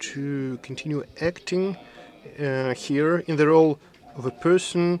have to continue acting here in the role of a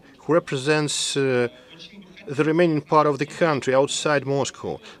person who represents the remaining part of the country outside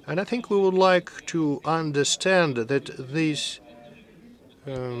Moscow. And I think we would like to understand that this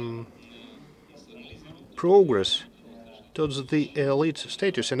progress towards the elite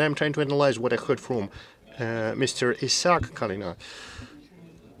status, and I'm trying to analyze what I heard from Mr. Isaac Kalina,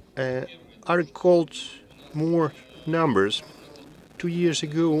 I recalled more numbers. 2 years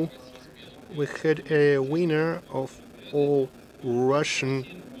ago, we had a winner of all Russian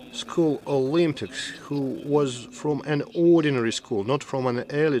school Olympics who was from an ordinary school, not from an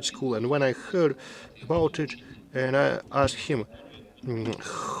elite school. And when I heard about it, and I asked him,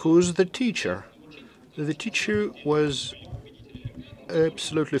 who's the teacher? The teacher was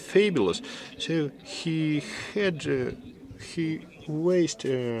absolutely fabulous. So he had he raised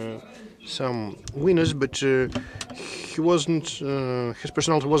some winners, but he wasn't. His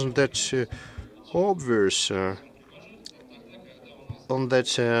personality wasn't that obvious on that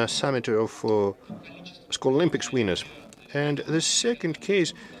summit of School Olympics winners. And the second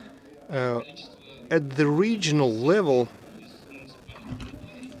case, at the regional level,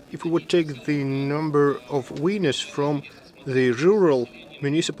 if we would take the number of winners from the rural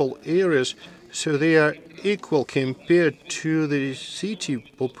municipal areas, so they are equal compared to the city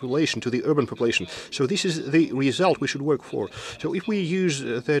population, to the urban population. So this is the result we should work for. So if we use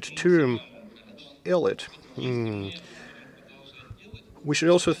that term elite, we should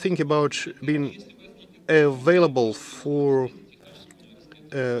also think about being available for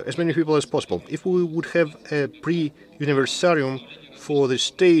as many people as possible. If we would have a pre-universitarium for the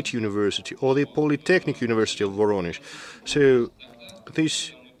State University or the Polytechnic University of Voronezh, so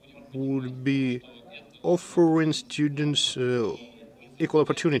this would be offering students equal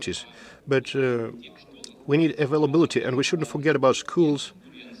opportunities. But we need availability, and we shouldn't forget about schools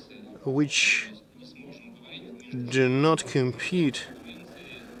which do not compete.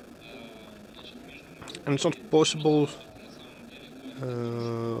 And it's not possible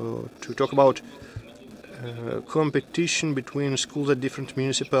to talk about competition between schools at different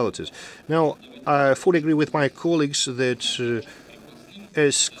municipalities. Now, I fully agree with my colleagues that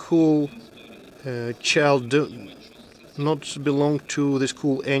a school child does not belong to the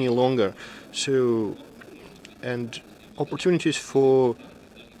school any longer. So, and opportunities for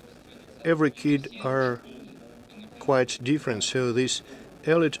every kid are quite different. So this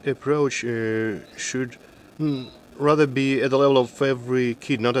elite approach should rather be at the level of every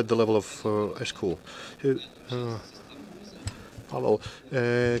kid, not at the level of a school. Pavel,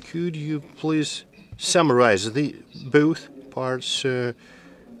 could you please summarize the both parts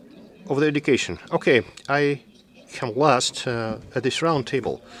of the education? Okay, I come last at this round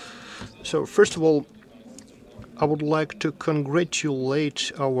table. So first of all, I would like to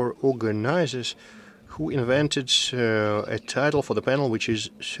congratulate our organizers who invented a title for the panel which is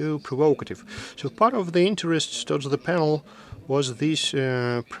so provocative. So part of the interest towards the panel was this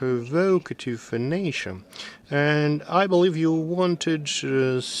provocative nature. And I believe you wanted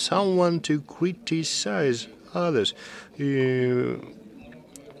someone to criticize others. The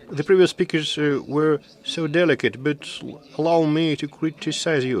previous speakers were so delicate, but allow me to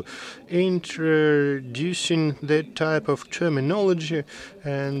criticize you. Introducing that type of terminology,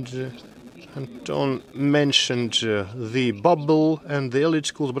 and Anton mentioned the bubble and the elite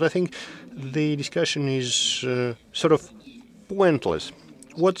schools, but I think the discussion is sort of pointless.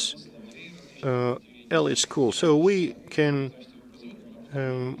 What's elite school? So we can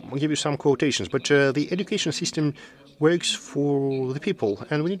give you some quotations, but the education system works for the people,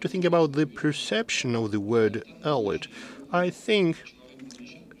 and we need to think about the perception of the word elite. I think,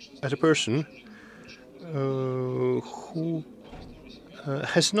 as a person who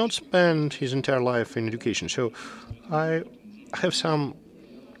has not spent his entire life in education, so I have some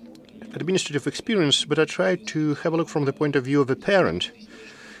administrative experience, but I try to have a look from the point of view of a parent.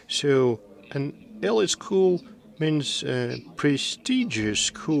 So an elite school means a prestigious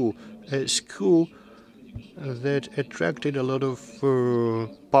school, a school that attracted a lot of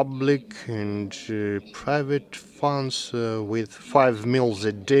public and private funds with 5 meals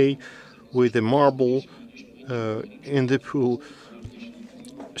a day, with a marble in the pool.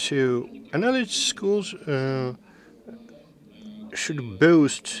 So another schools should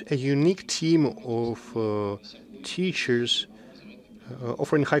boast a unique team of teachers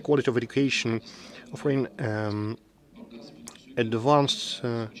offering high quality of education, offering advanced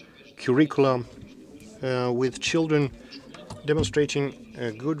curricula with children demonstrating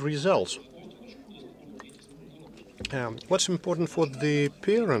good results. What's important for the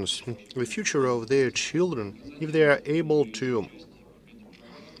parents, the future of their children, if they are able to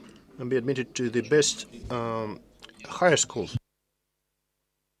be admitted to the best higher schools.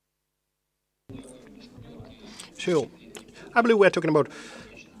 So, I believe we're talking about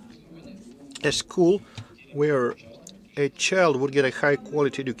a school where a child would get a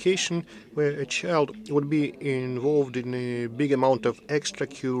high-quality education, where a child would be involved in a big amount of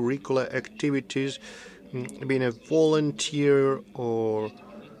extracurricular activities, being a volunteer or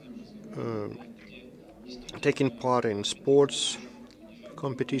taking part in sports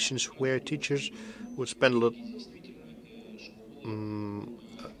competitions, where teachers would spend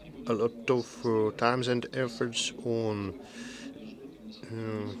a lot of times and efforts on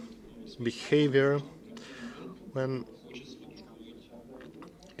behavior. When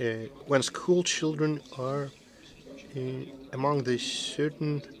school children are among the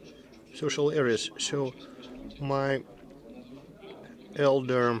certain social areas. So my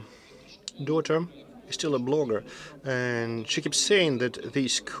elder daughter is still a blogger, and she keeps saying that the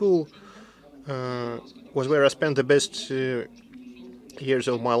school was where I spent the best years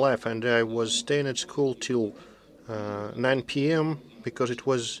of my life, and I was staying at school till 9 p.m. because it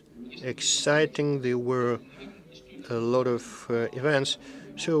was exciting. There were a lot of events.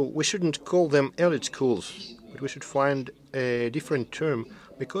 So we shouldn't call them elite schools, but we should find a different term,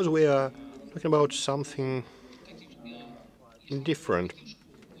 because we are talking about something different.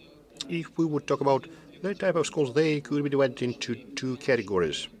 If we would talk about that type of schools, they could be divided into two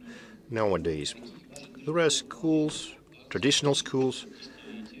categories nowadays. There are schools, traditional schools,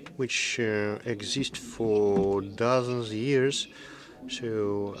 which exist for dozens of years,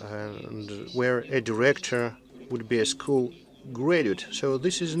 and where a director would be a school graduate. So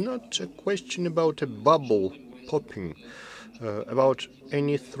this is not a question about a bubble popping, about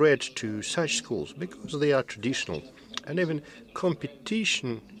any threat to such schools, because they are traditional, and even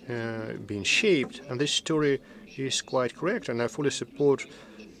competition being shaped. And this story is quite correct, and I fully support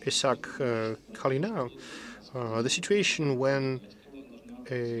Isaac Kalina. The situation when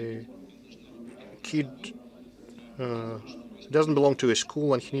a kid doesn't belong to a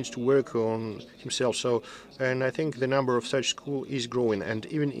school and he needs to work on himself. And I think the number of such schools is growing. And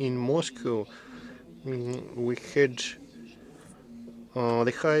even in Moscow, we had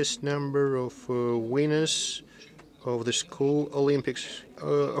the highest number of winners of the school Olympics.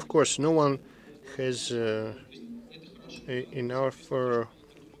 Of course, no one has enough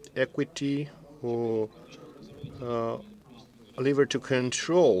equity or lever to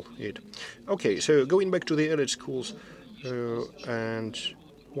control it. Okay, so going back to the elite schools and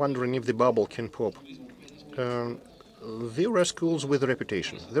wondering if the bubble can pop. There are schools with a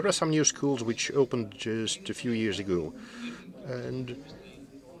reputation. There are some new schools which opened just a few years ago. And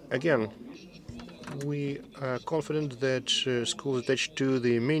again, we are confident that schools attached to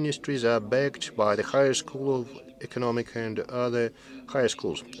the ministries are backed by the higher school of economic and other higher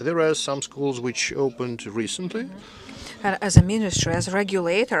schools. There are some schools which opened recently. And as a ministry, as a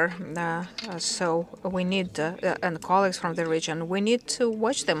regulator, so we need, and colleagues from the region, we need to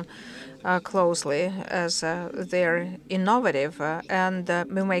watch them closely as they're innovative, and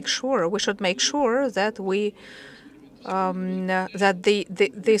we should make sure that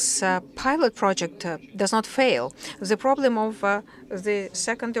this pilot project does not fail. The problem of the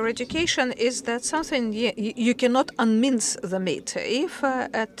secondary education is that something you cannot unmince the meat. If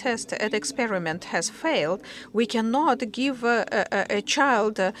a test, an experiment has failed, we cannot give a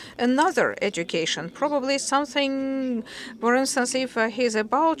child another education. Probably something, for instance, if he's a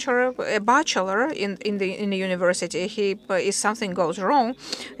bachelor in the university, if something goes wrong,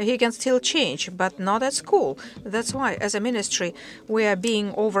 he can still change, but not at school. That's why, as a ministry, we are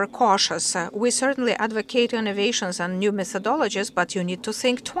being overcautious. We certainly advocate innovations and new methodologies, but you need to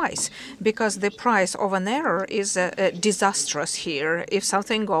think twice, because the price of an error is disastrous here if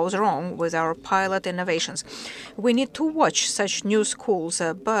something goes wrong with our pilot innovations. We need to watch such new schools,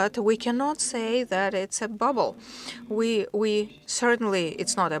 but we cannot say that it's a bubble. We certainly,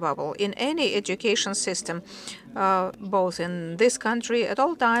 it's not a bubble. In any education system, both in this country, at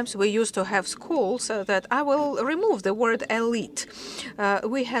all times, we used to have schools that I will remove the word elite.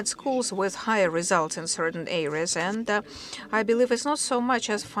 We had schools with higher results in certain areas, and I believe it's not so much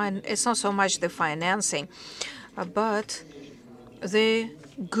the financing, but the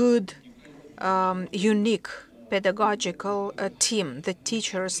good, unique pedagogical team, the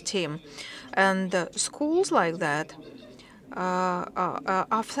teachers' team, and schools like that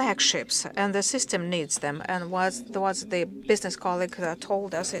are flagships, and the system needs them. And what the business colleague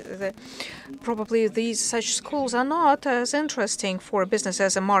told us, probably such schools are not as interesting for business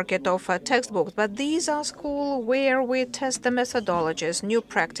as a market of textbooks, but these are schools where we test the methodologies, new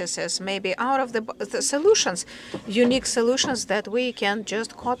practices, maybe out of the solutions, unique solutions that we can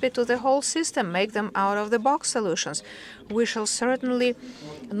just copy to the whole system, make them out-of-the-box solutions. We shall certainly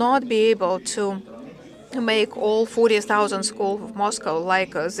not be able to make all 40,000 schools of Moscow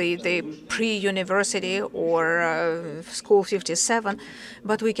like the pre-university or School 57,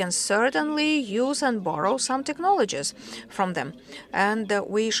 but we can certainly use and borrow some technologies from them. And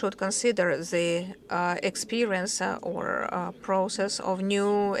we should consider the experience or process of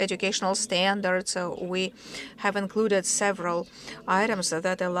new educational standards. We have included several items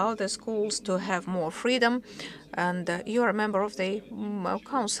that allow the schools to have more freedom. And you are a member of the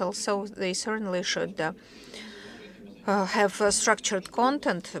council, so they certainly should have structured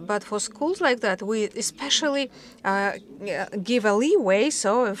content. But for schools like that, we especially give a leeway,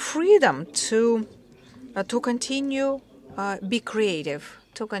 so freedom to to continue be creative,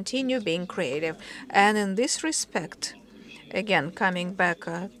 to continue being creative. And in this respect, again, coming back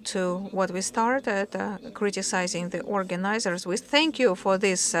to what we started, criticizing the organizers, we thank you for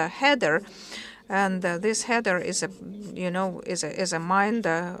this header. And this header is a mind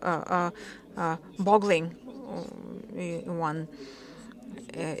boggling one.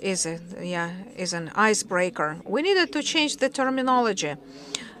 Is an icebreaker. We needed to change the terminology.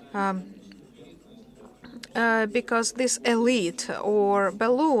 Because this elite or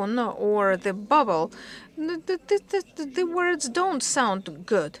balloon or the bubble, the words don't sound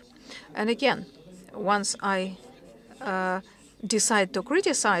good. And again, once I decide to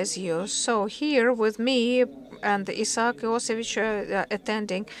criticize you, so here with me and Isaac Iosevich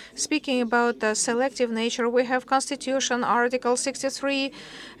attending, speaking about the selective nature, we have Constitution, Article 63.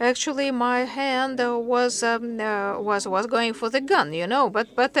 Actually, my hand was going for the gun,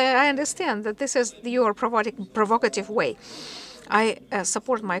 but I understand that this is your provocative way. I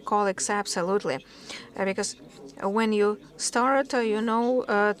support my colleagues absolutely, because when you start,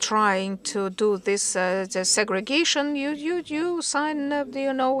 trying to do this the segregation, you sign,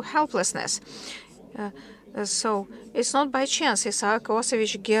 helplessness. So it's not by chance Isaac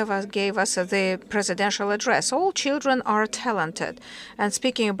Iosevich gave us the presidential address. All children are talented. And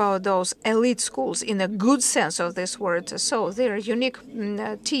speaking about those elite schools in a good sense of this word, so their unique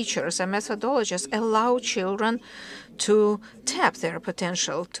teachers and methodologists allow children to tap their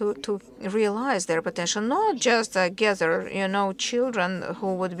potential, to realize their potential, not just gather, children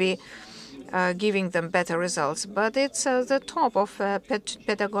who would be giving them better results, but it's the top of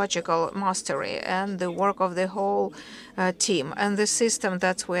pedagogical mastery and the work of the whole team and the system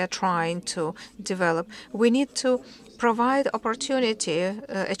that we're trying to develop. We need to provide opportunity,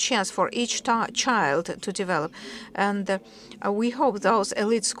 a chance for each child to develop. And we hope those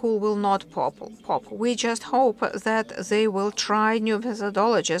elite schools will not pop. We just hope that they will try new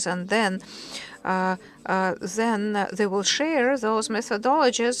methodologies, and then they will share those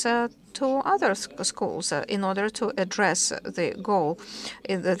methodologies to other schools in order to address the goal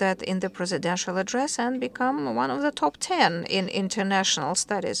in the presidential address and become one of the top 10 in international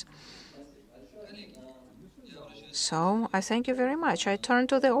studies. So I thank you very much. I turn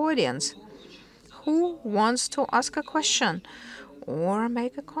to the audience. Who wants to ask a question or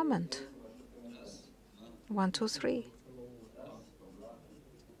make a comment? 1, 2, 3.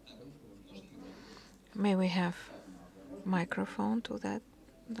 May we have microphone to that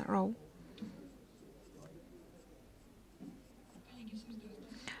row?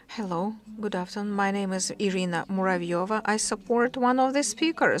 Hello, good afternoon. My name is Irina Muravyova. I support one of the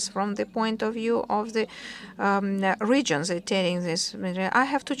speakers from the point of view of the regions attending this. I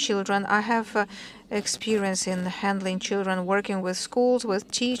have 2 children. I have experience in handling children, working with schools, with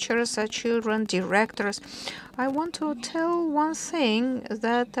teachers, children, directors. I want to tell one thing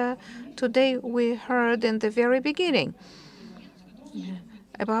that today we heard in the very beginning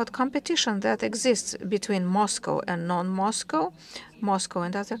about competition that exists between Moscow and non-Moscow, Moscow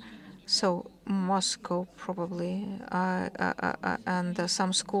and other. So Moscow probably and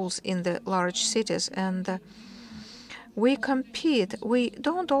some schools in the large cities. And we compete. We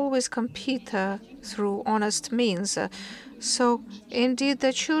don't always compete through honest means. So indeed,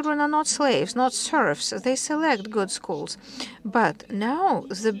 the children are not slaves, not serfs. They select good schools. But now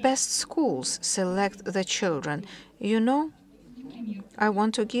the best schools select the children. I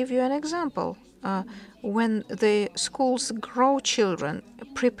want to give you an example. When the schools grow children,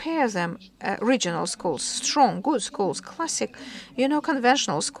 prepare them, regional schools, strong, good schools, classic,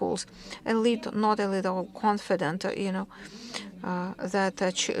 conventional schools, elite, not elite, or confident, that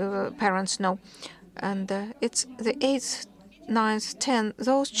parents know. And it's the 8th, 9th, 10th,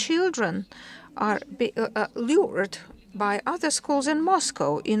 those children are lured by other schools in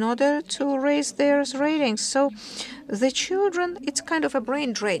Moscow in order to raise their ratings. So the children, it's kind of a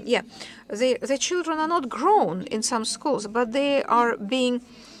brain drain. Yeah, the children are not grown in some schools, but they are being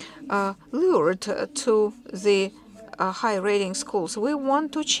lured to the high rating schools. We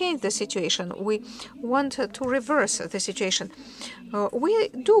want to change the situation. We want to reverse the situation. We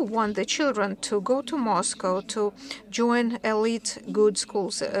do want the children to go to Moscow to join elite good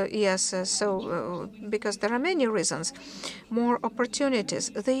schools. Yes, because there are many reasons. More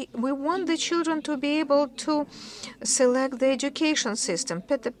opportunities. We want the children to be able to select the education system,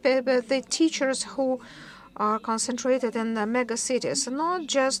 the teachers who are concentrated in the mega cities, not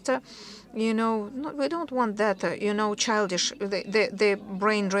just we don't want that, childish, the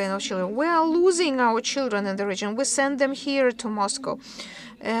brain drain of children. We are losing our children in the region. We send them here to Moscow.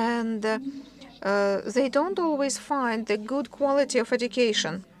 And they don't always find the good quality of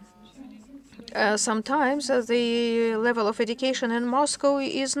education. Sometimes the level of education in Moscow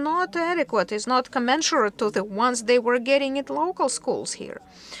is not adequate, is not commensurate to the ones they were getting at local schools here.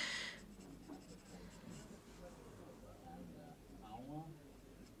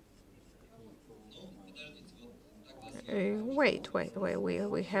 Wait,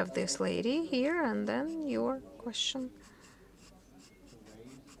 we have this lady here, and then your question.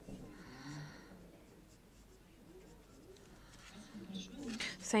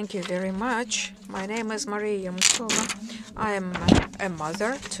 Thank you very much. My name is Maria Yamtsova. I am a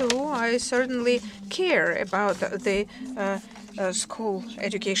mother too. I certainly care about the school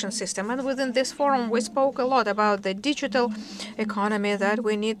education system. And within this forum, we spoke a lot about the digital economy, that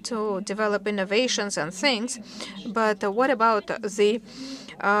we need to develop innovations and things. But what about the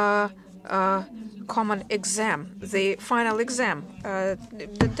common exam, the final exam?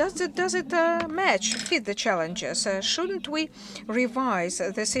 Does it fit the challenges? Shouldn't we revise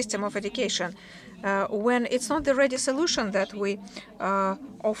the system of education when it's not the ready solution that we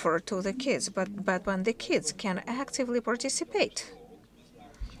offer to the kids, but when the kids can actively participate?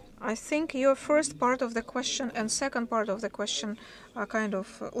 I think your first part of the question and second part of the question are kind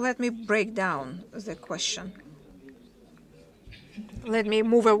of, let me break down the question. Let me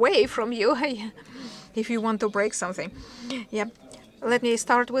move away from you if you want to break something. Yeah. Let me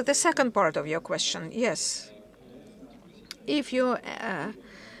start with the second part of your question. Yes. If you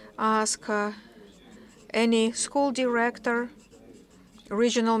ask any school director,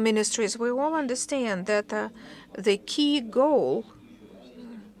 regional ministries, we all understand that the key goal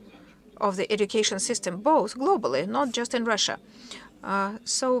of the education system, both globally, not just in Russia.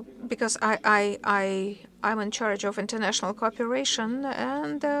 So, because I'm in charge of international cooperation,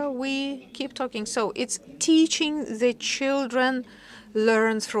 and we keep talking. So it's teaching the children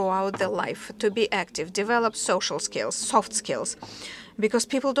learn throughout their life to be active, develop social skills, soft skills, because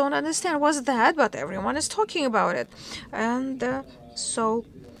people don't understand what's that, but everyone is talking about it. And so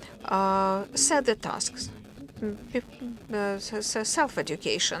set the tasks.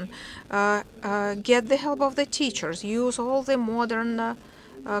 Self-education, get the help of the teachers, use all the modern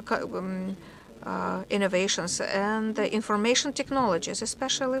innovations and information technologies,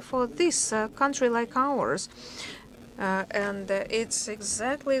 especially for this country like ours. And it's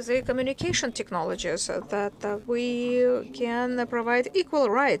exactly the communication technologies that we can provide equal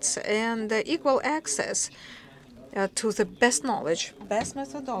rights and equal access to the best knowledge, best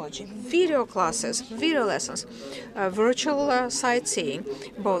methodology, video classes, video lessons, virtual sightseeing,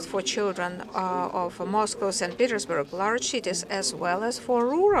 both for children of Moscow, St. Petersburg, large cities, as well as for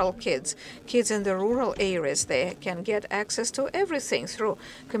rural kids. Kids in the rural areas, they can get access to everything through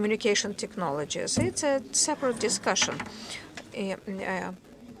communication technologies. It's a separate discussion.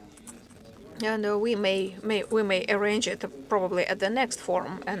 And we may arrange it probably at the next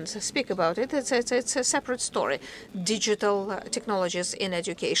forum and speak about it. It's a separate story. Digital technologies in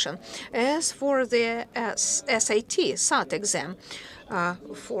education. As for the SAT exam,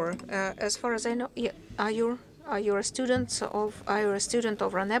 as far as I know, yeah, are you a student of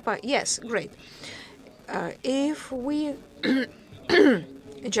RANEPA? Yes, great. If we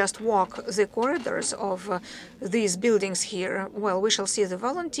just walk the corridors of these buildings here, well, we shall see the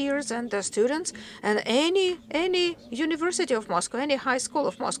volunteers and the students, and any university of Moscow, any high school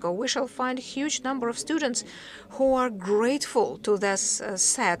of Moscow, we shall find a huge number of students who are grateful to this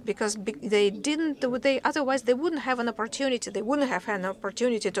SAT, because otherwise they wouldn't have an opportunity. They wouldn't have had an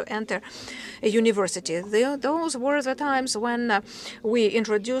opportunity to enter a university. Those were the times when we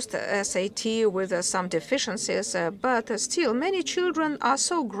introduced SAT with some deficiencies, but still many children are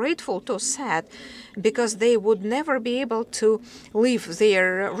so grateful to SAT because they would never be able to leave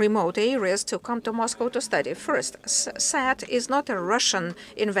their remote areas to come to Moscow to study. First, SAT is not a Russian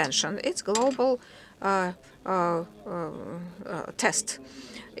invention. It's global test.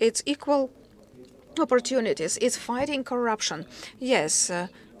 It's equal opportunities. It's fighting corruption. Yes.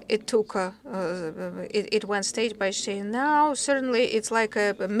 It took, it went stage by stage. Now, certainly, it's like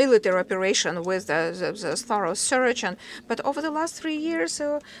a military operation with a thorough search. But over the last 3 years,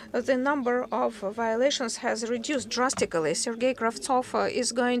 the number of violations has reduced drastically. Sergei Kravtsov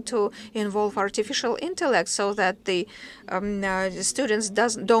is going to involve artificial intellect so that the students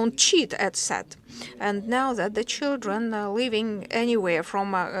don't cheat at SAT. And now that the children living anywhere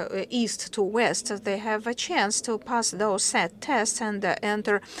from east to west, they have a chance to pass those SAT tests and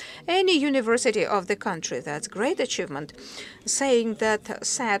enter any university of the country. That's great achievement. Saying that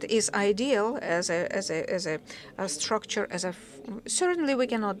SAT is ideal as a structure, certainly we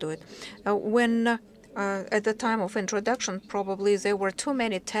cannot do it. When at the time of introduction, probably there were too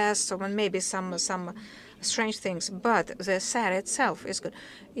many tests, or maybe some strange things, but the SAT itself is good.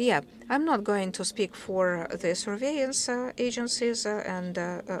 Yeah, I'm not going to speak for the surveillance agencies and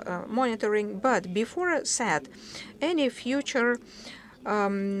monitoring, but before SAT, any future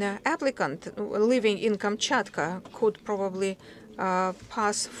applicant living in Kamchatka could probably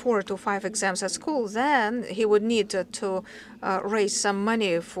pass 4 to 5 exams at school. Then he would need to raise some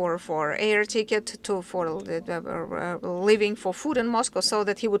money for air ticket, for living, for food in Moscow, so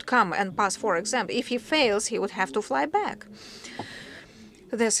that he would come and pass 4 exams. If he fails, he would have to fly back.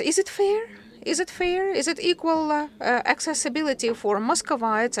 Is it fair? Is it fair? Is it equal accessibility for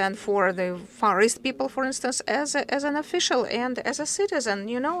Muscovites and for the Far East people, for instance, as an official and as a citizen?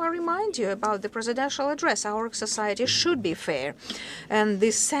 You know, I remind you about the presidential address. Our society should be fair. And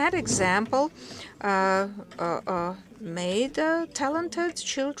this sad example made talented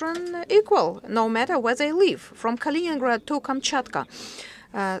children equal, no matter where they live, from Kaliningrad to Kamchatka.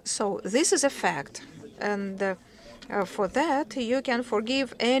 So this is a fact. And for that, you can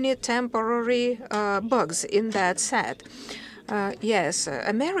forgive any temporary bugs in that SAT. Yes,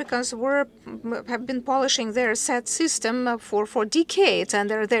 Americans have been polishing their SAT system for decades, and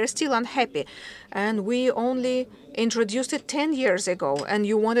they're still unhappy. And we only introduced it 10 years ago, and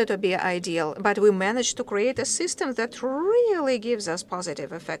you want it to be ideal, but we managed to create a system that really gives us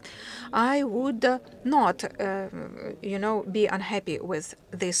positive effect. I would not, be unhappy with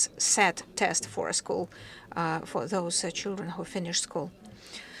this SAT test for a school, for those children who finish school.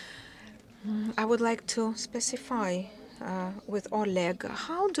 I would like to specify with Oleg,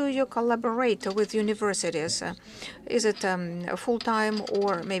 how do you collaborate with universities? Is it full-time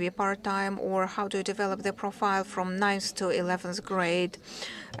or maybe part-time, or how do you develop the profile from 9th to 11th grade?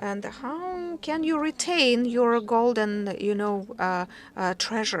 And how can you retain your golden,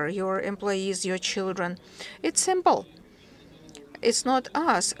 treasure, your employees, your children? It's simple. It's not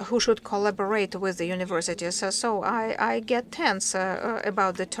us who should collaborate with the universities. So I get tense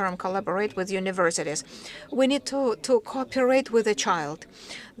about the term collaborate with universities. We need to cooperate with the child.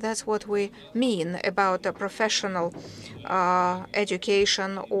 That's what we mean about a professional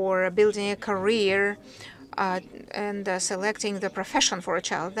education or building a career and selecting the profession for a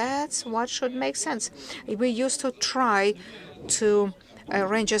child. That's what should make sense. We used to try to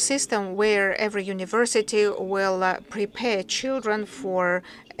arrange a system where every university will prepare children for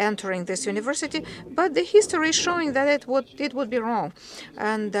entering this university, but the history is showing that it would be wrong.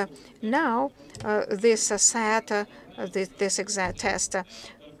 And now this SAT, this exact test,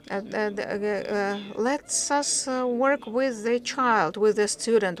 lets us work with the child, with the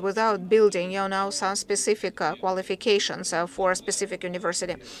student, without building, some specific qualifications for a specific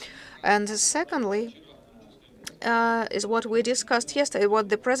university. And secondly, is what we discussed yesterday, what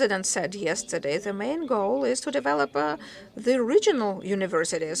the president said yesterday. The main goal is to develop the regional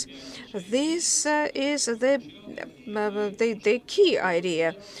universities. This is the key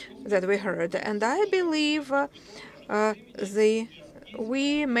idea that we heard, and I believe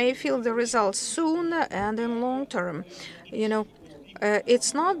we may feel the results soon and in long term.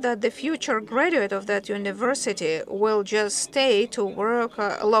 It's not that the future graduate of that university will just stay to work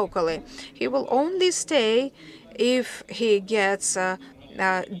locally. He will only stay if he gets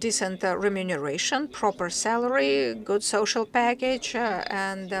decent remuneration, proper salary, good social package,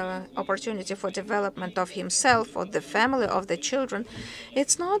 and opportunity for development of himself, or the family, of the children.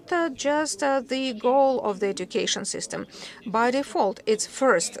 It's not just the goal of the education system. By default, it's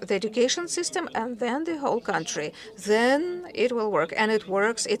first the education system and then the whole country. Then it will work, and it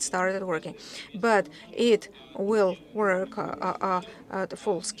works. It started working, but it will work at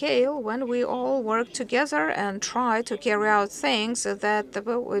full scale when we all work together and try to carry out things that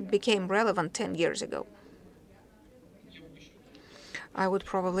became relevant 10 years ago. I would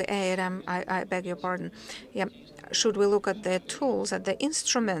probably add, I beg your pardon, should we look at the tools, at the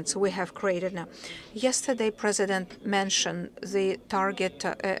instruments we have created now? Yesterday, President mentioned the target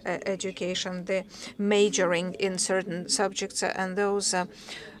education, the majoring in certain subjects, and those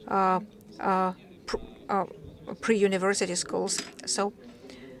pre-university schools. So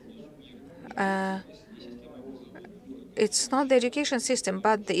it's not the education system,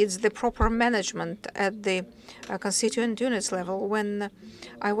 but it's the proper management at the constituent units level. When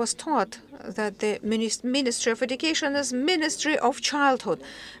I was taught that the Ministry of Education is Ministry of Childhood.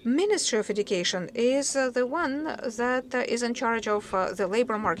 Ministry of Education is the one that is in charge of the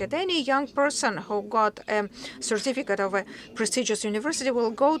labor market. Any young person who got a certificate of a prestigious university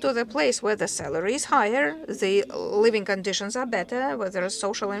will go to the place where the salary is higher, the living conditions are better, where there is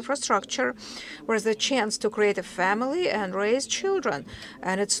social infrastructure, where there's the chance to create a family and raise children.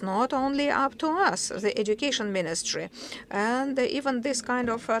 And it's not only up to us, the education ministry. And even this kind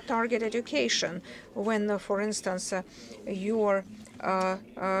of target education education. When, for instance, your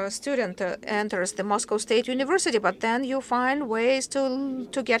student enters the Moscow State University, but then you find ways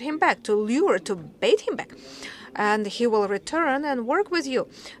to get him back, to bait him back, and he will return and work with you.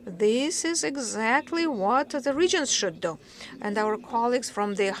 This is exactly what the regions should do, and our colleagues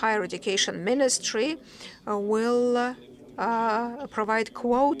from the Higher Education Ministry will provide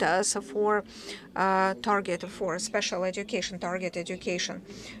quotas for special education, target education.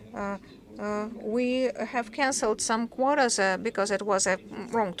 We have canceled some quotas because it was a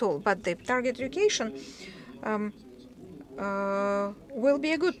wrong tool, but the target education will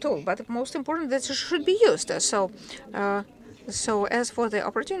be a good tool, but most important that it should be used. So as for the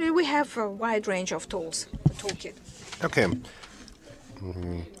opportunity, we have a wide range of tools, a toolkit. Okay.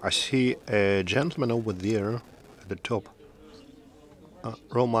 I see a gentleman over there at the top.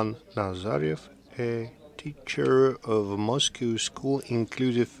 Roman Nazarev, a teacher of Moscow School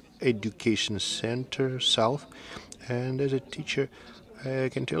Inclusive Education Center South. And as a teacher, I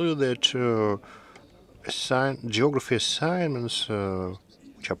can tell you that geography assignments,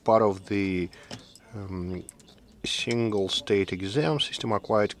 which are part of the single state exam system, are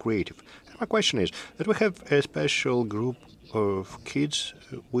quite creative. And my question is that we have a special group of kids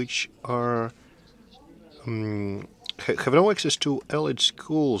which are have no access to elite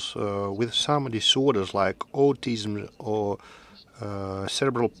schools with some disorders like autism or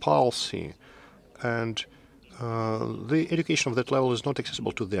cerebral palsy, and the education of that level is not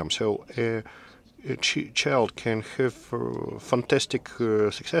accessible to them. So a child can have fantastic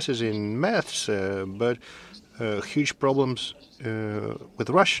successes in maths, but huge problems with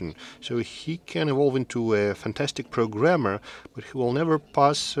Russian. So he can evolve into a fantastic programmer, but he will never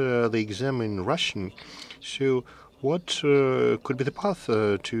pass the exam in Russian. So what could be the path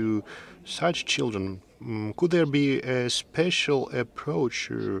to such children? Could there be a special approach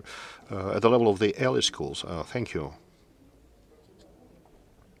at the level of the early schools? Thank you.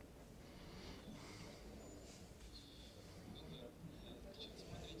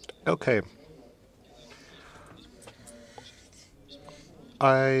 Okay.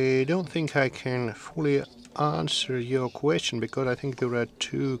 I don't think I can fully answer your question because I think there are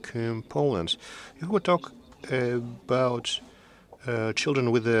two components. If we talk about children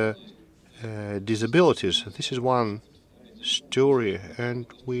with disabilities, this is one story, and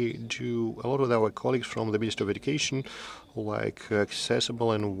we do a lot with our colleagues from the Ministry of Education, like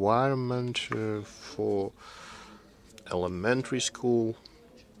accessible environment for elementary school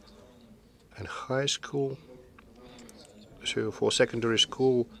and high school. So for secondary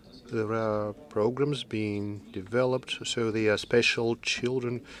school, there are programs being developed. So they are special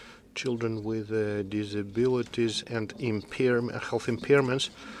children with disabilities and health impairments.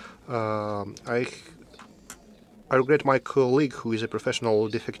 I regret my colleague, who is a professional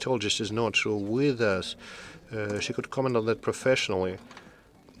defectologist, is not with us. She could comment on that professionally.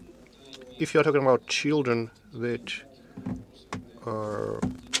 If you're talking about children that are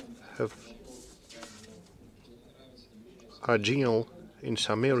genial in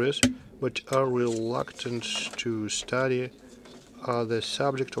some areas, but are reluctant to study the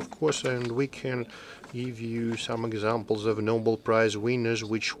subject, of course, and we can give you some examples of Nobel Prize winners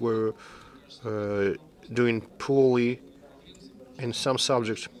which were doing poorly in some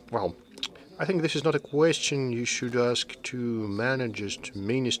subjects. Well, I think this is not a question you should ask to managers, to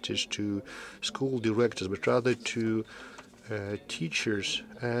ministers, to school directors, but rather to teachers.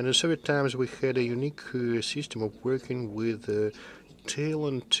 And in Soviet times we had a unique system of working with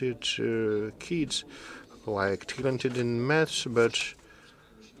talented kids, like talented in maths but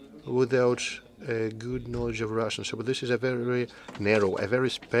without a good knowledge of Russian. So this is a very narrow, a very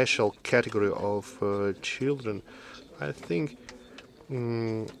special category of children. I think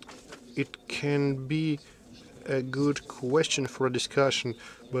it can be a good question for a discussion,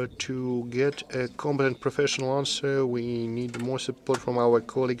 but to get a competent professional answer, we need more support from our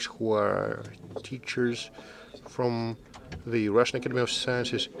colleagues who are teachers from the Russian Academy of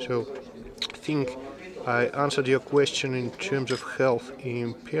Sciences. So I think I answered your question in terms of health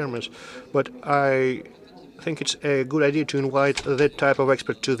impairments, but I think it's a good idea to invite that type of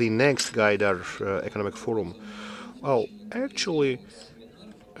expert to the next Gaidar Economic Forum. Well, actually,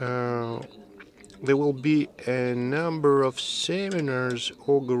 there will be a number of seminars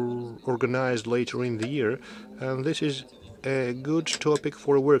organized later in the year, and this is a good topic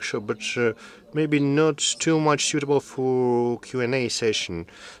for a workshop, but maybe not too much suitable for Q&A session.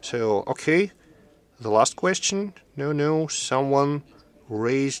 So, okay, the last question. No, someone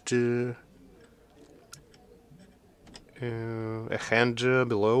raised a hand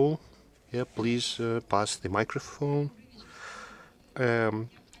below. Yeah, please pass the microphone.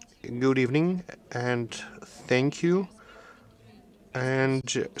 good evening and thank you.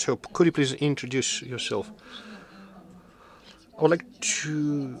 And so could you please introduce yourself? I would like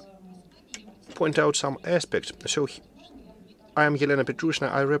to point out some aspects. So I am Elena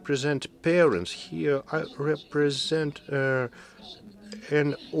Petrushna. I represent parents here. I represent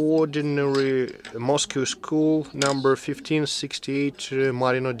an ordinary Moscow school, number 1568,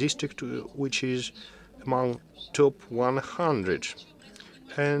 Marino district, which is among top 100.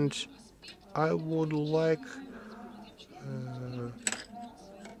 And I would like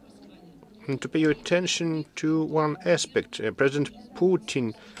to pay your attention to one aspect. President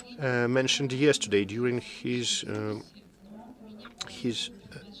Putin mentioned yesterday during his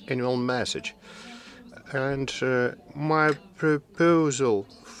annual message. And my proposal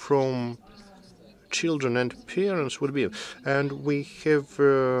from children and parents would be, and we have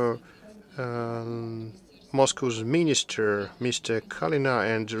Moscow's minister, Mr. Kalina,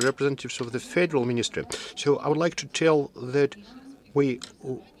 and representatives of the federal ministry. So I would like to tell that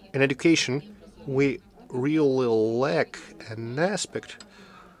in education, we really lack an aspect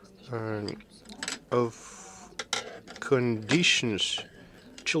of conditions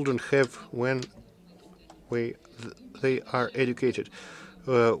children have when they are educated.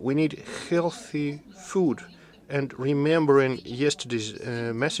 We need healthy food. And remembering yesterday's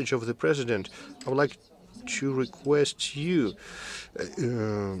message of the president, I would like to request you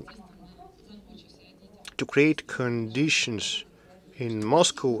to create conditions in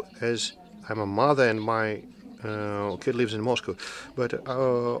Moscow, as I'm a mother and my kid lives in Moscow, but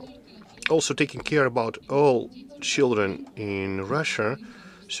also taking care about all children in Russia,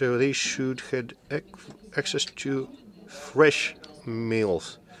 so they should have access to fresh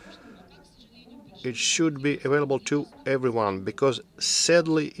meals. It should be available to everyone, because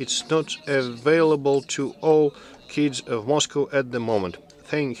sadly it's not available to all kids of Moscow at the moment.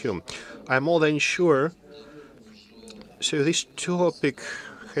 Thank you. I'm more than sure. So this topic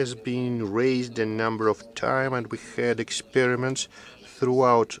has been raised a number of times, and we had experiments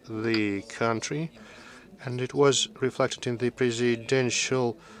throughout the country, and it was reflected in the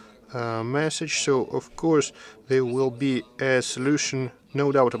presidential message. So of course there will be a solution,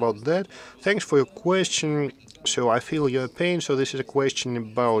 no doubt about that. Thanks for your question. So I feel your pain. So this is a question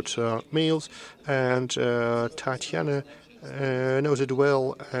about meals, and Tatiana knows it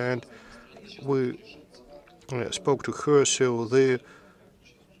well, and we spoke to her. So the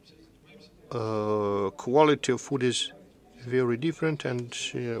quality of food is very different, and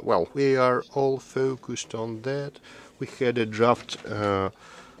well, we are all focused on that. We had a draft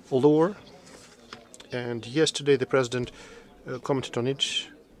law, and yesterday the president commented on it,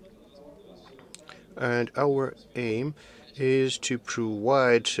 and our aim is to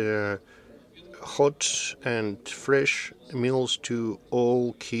provide hot and fresh meals to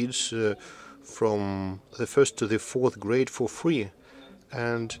all kids from the 1st to the 4th grade for free.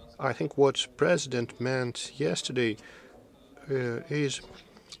 And I think what president meant yesterday is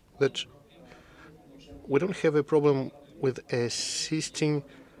that we don't have a problem with assisting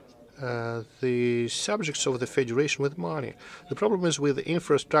the subjects of the federation with money. The problem is with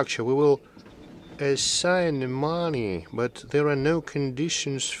infrastructure. We will assign money, but there are no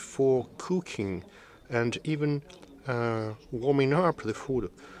conditions for cooking and even warming up the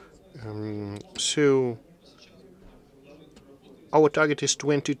food. So our target is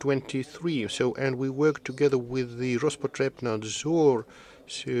 2023. So, and we work together with the Rospotrebnadzor,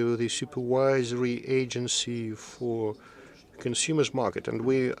 so the supervisory agency for consumers market, and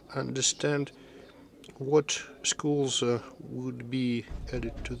we understand what schools would be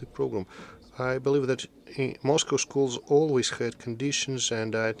added to the program. I believe that Moscow schools always had conditions,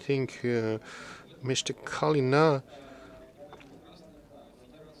 and I think Mr. Kalina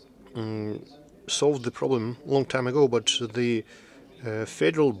solved the problem a long time ago, but the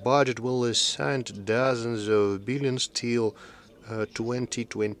federal budget will assign dozens of billions till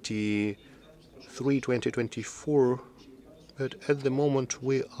 2023, 2024. But at the moment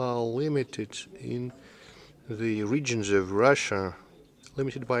we are limited in the regions of Russia,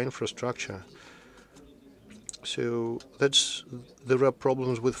 limited by infrastructure. So there are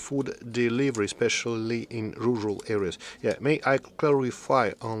problems with food delivery, especially in rural areas. Yeah, may I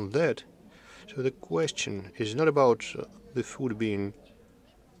clarify on that? So the question is not about the food being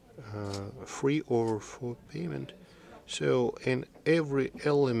free or for payment. So in every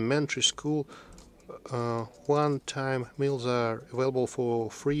elementary school, one-time meals are available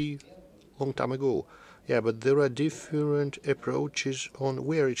for free long time ago. Yeah, but there are different approaches on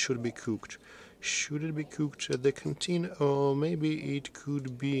where it should be cooked. Should it be cooked at the canteen, or maybe it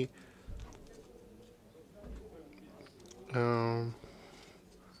could be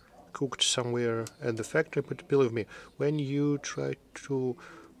cooked somewhere at the factory, but believe me, when you try to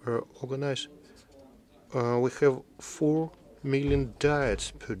organize, we have 4 million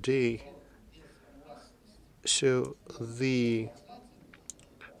diets per day. So the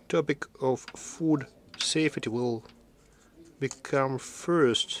topic of food safety will become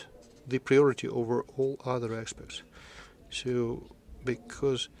first the priority over all other aspects. So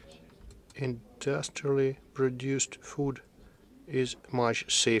because industrially produced food is much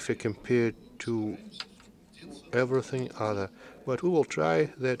safer compared to everything other. But we will try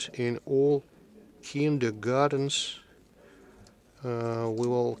that in all kindergartens. We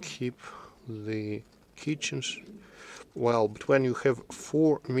will keep the kitchens. Well, but when you have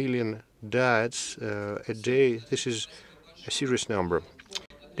 4 million diets a day, this is a serious number.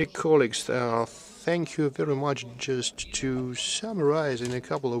 Dear colleagues, thank you very much. Just to summarize in a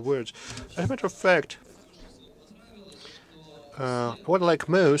couple of words, as a matter of fact, what I like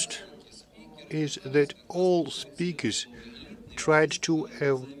most is that all speakers tried to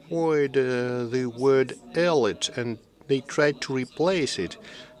avoid the word elite, and they tried to replace it.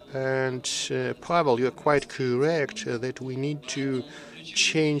 And Pavel, you are quite correct that we need to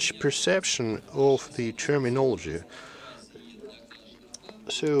change perception of the terminology.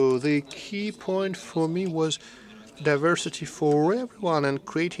 So the key point for me was diversity for everyone and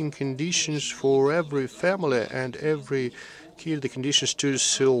creating conditions for every family and every kid, the conditions to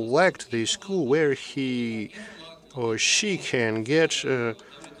select the school where he or she can get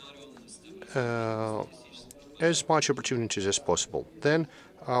as much opportunities as possible. Then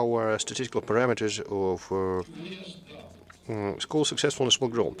our statistical parameters of school successfulness will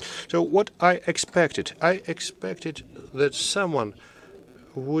grow. So what I expected that someone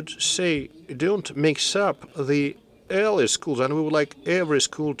would say, don't mix up the elite schools, and we would like every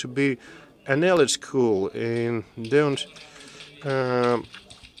school to be an elite school, and don't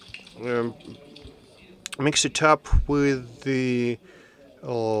mix it up with the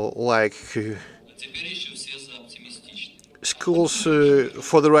schools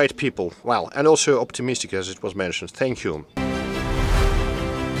for the right people. Well, and also optimistic, as it was mentioned. Thank you.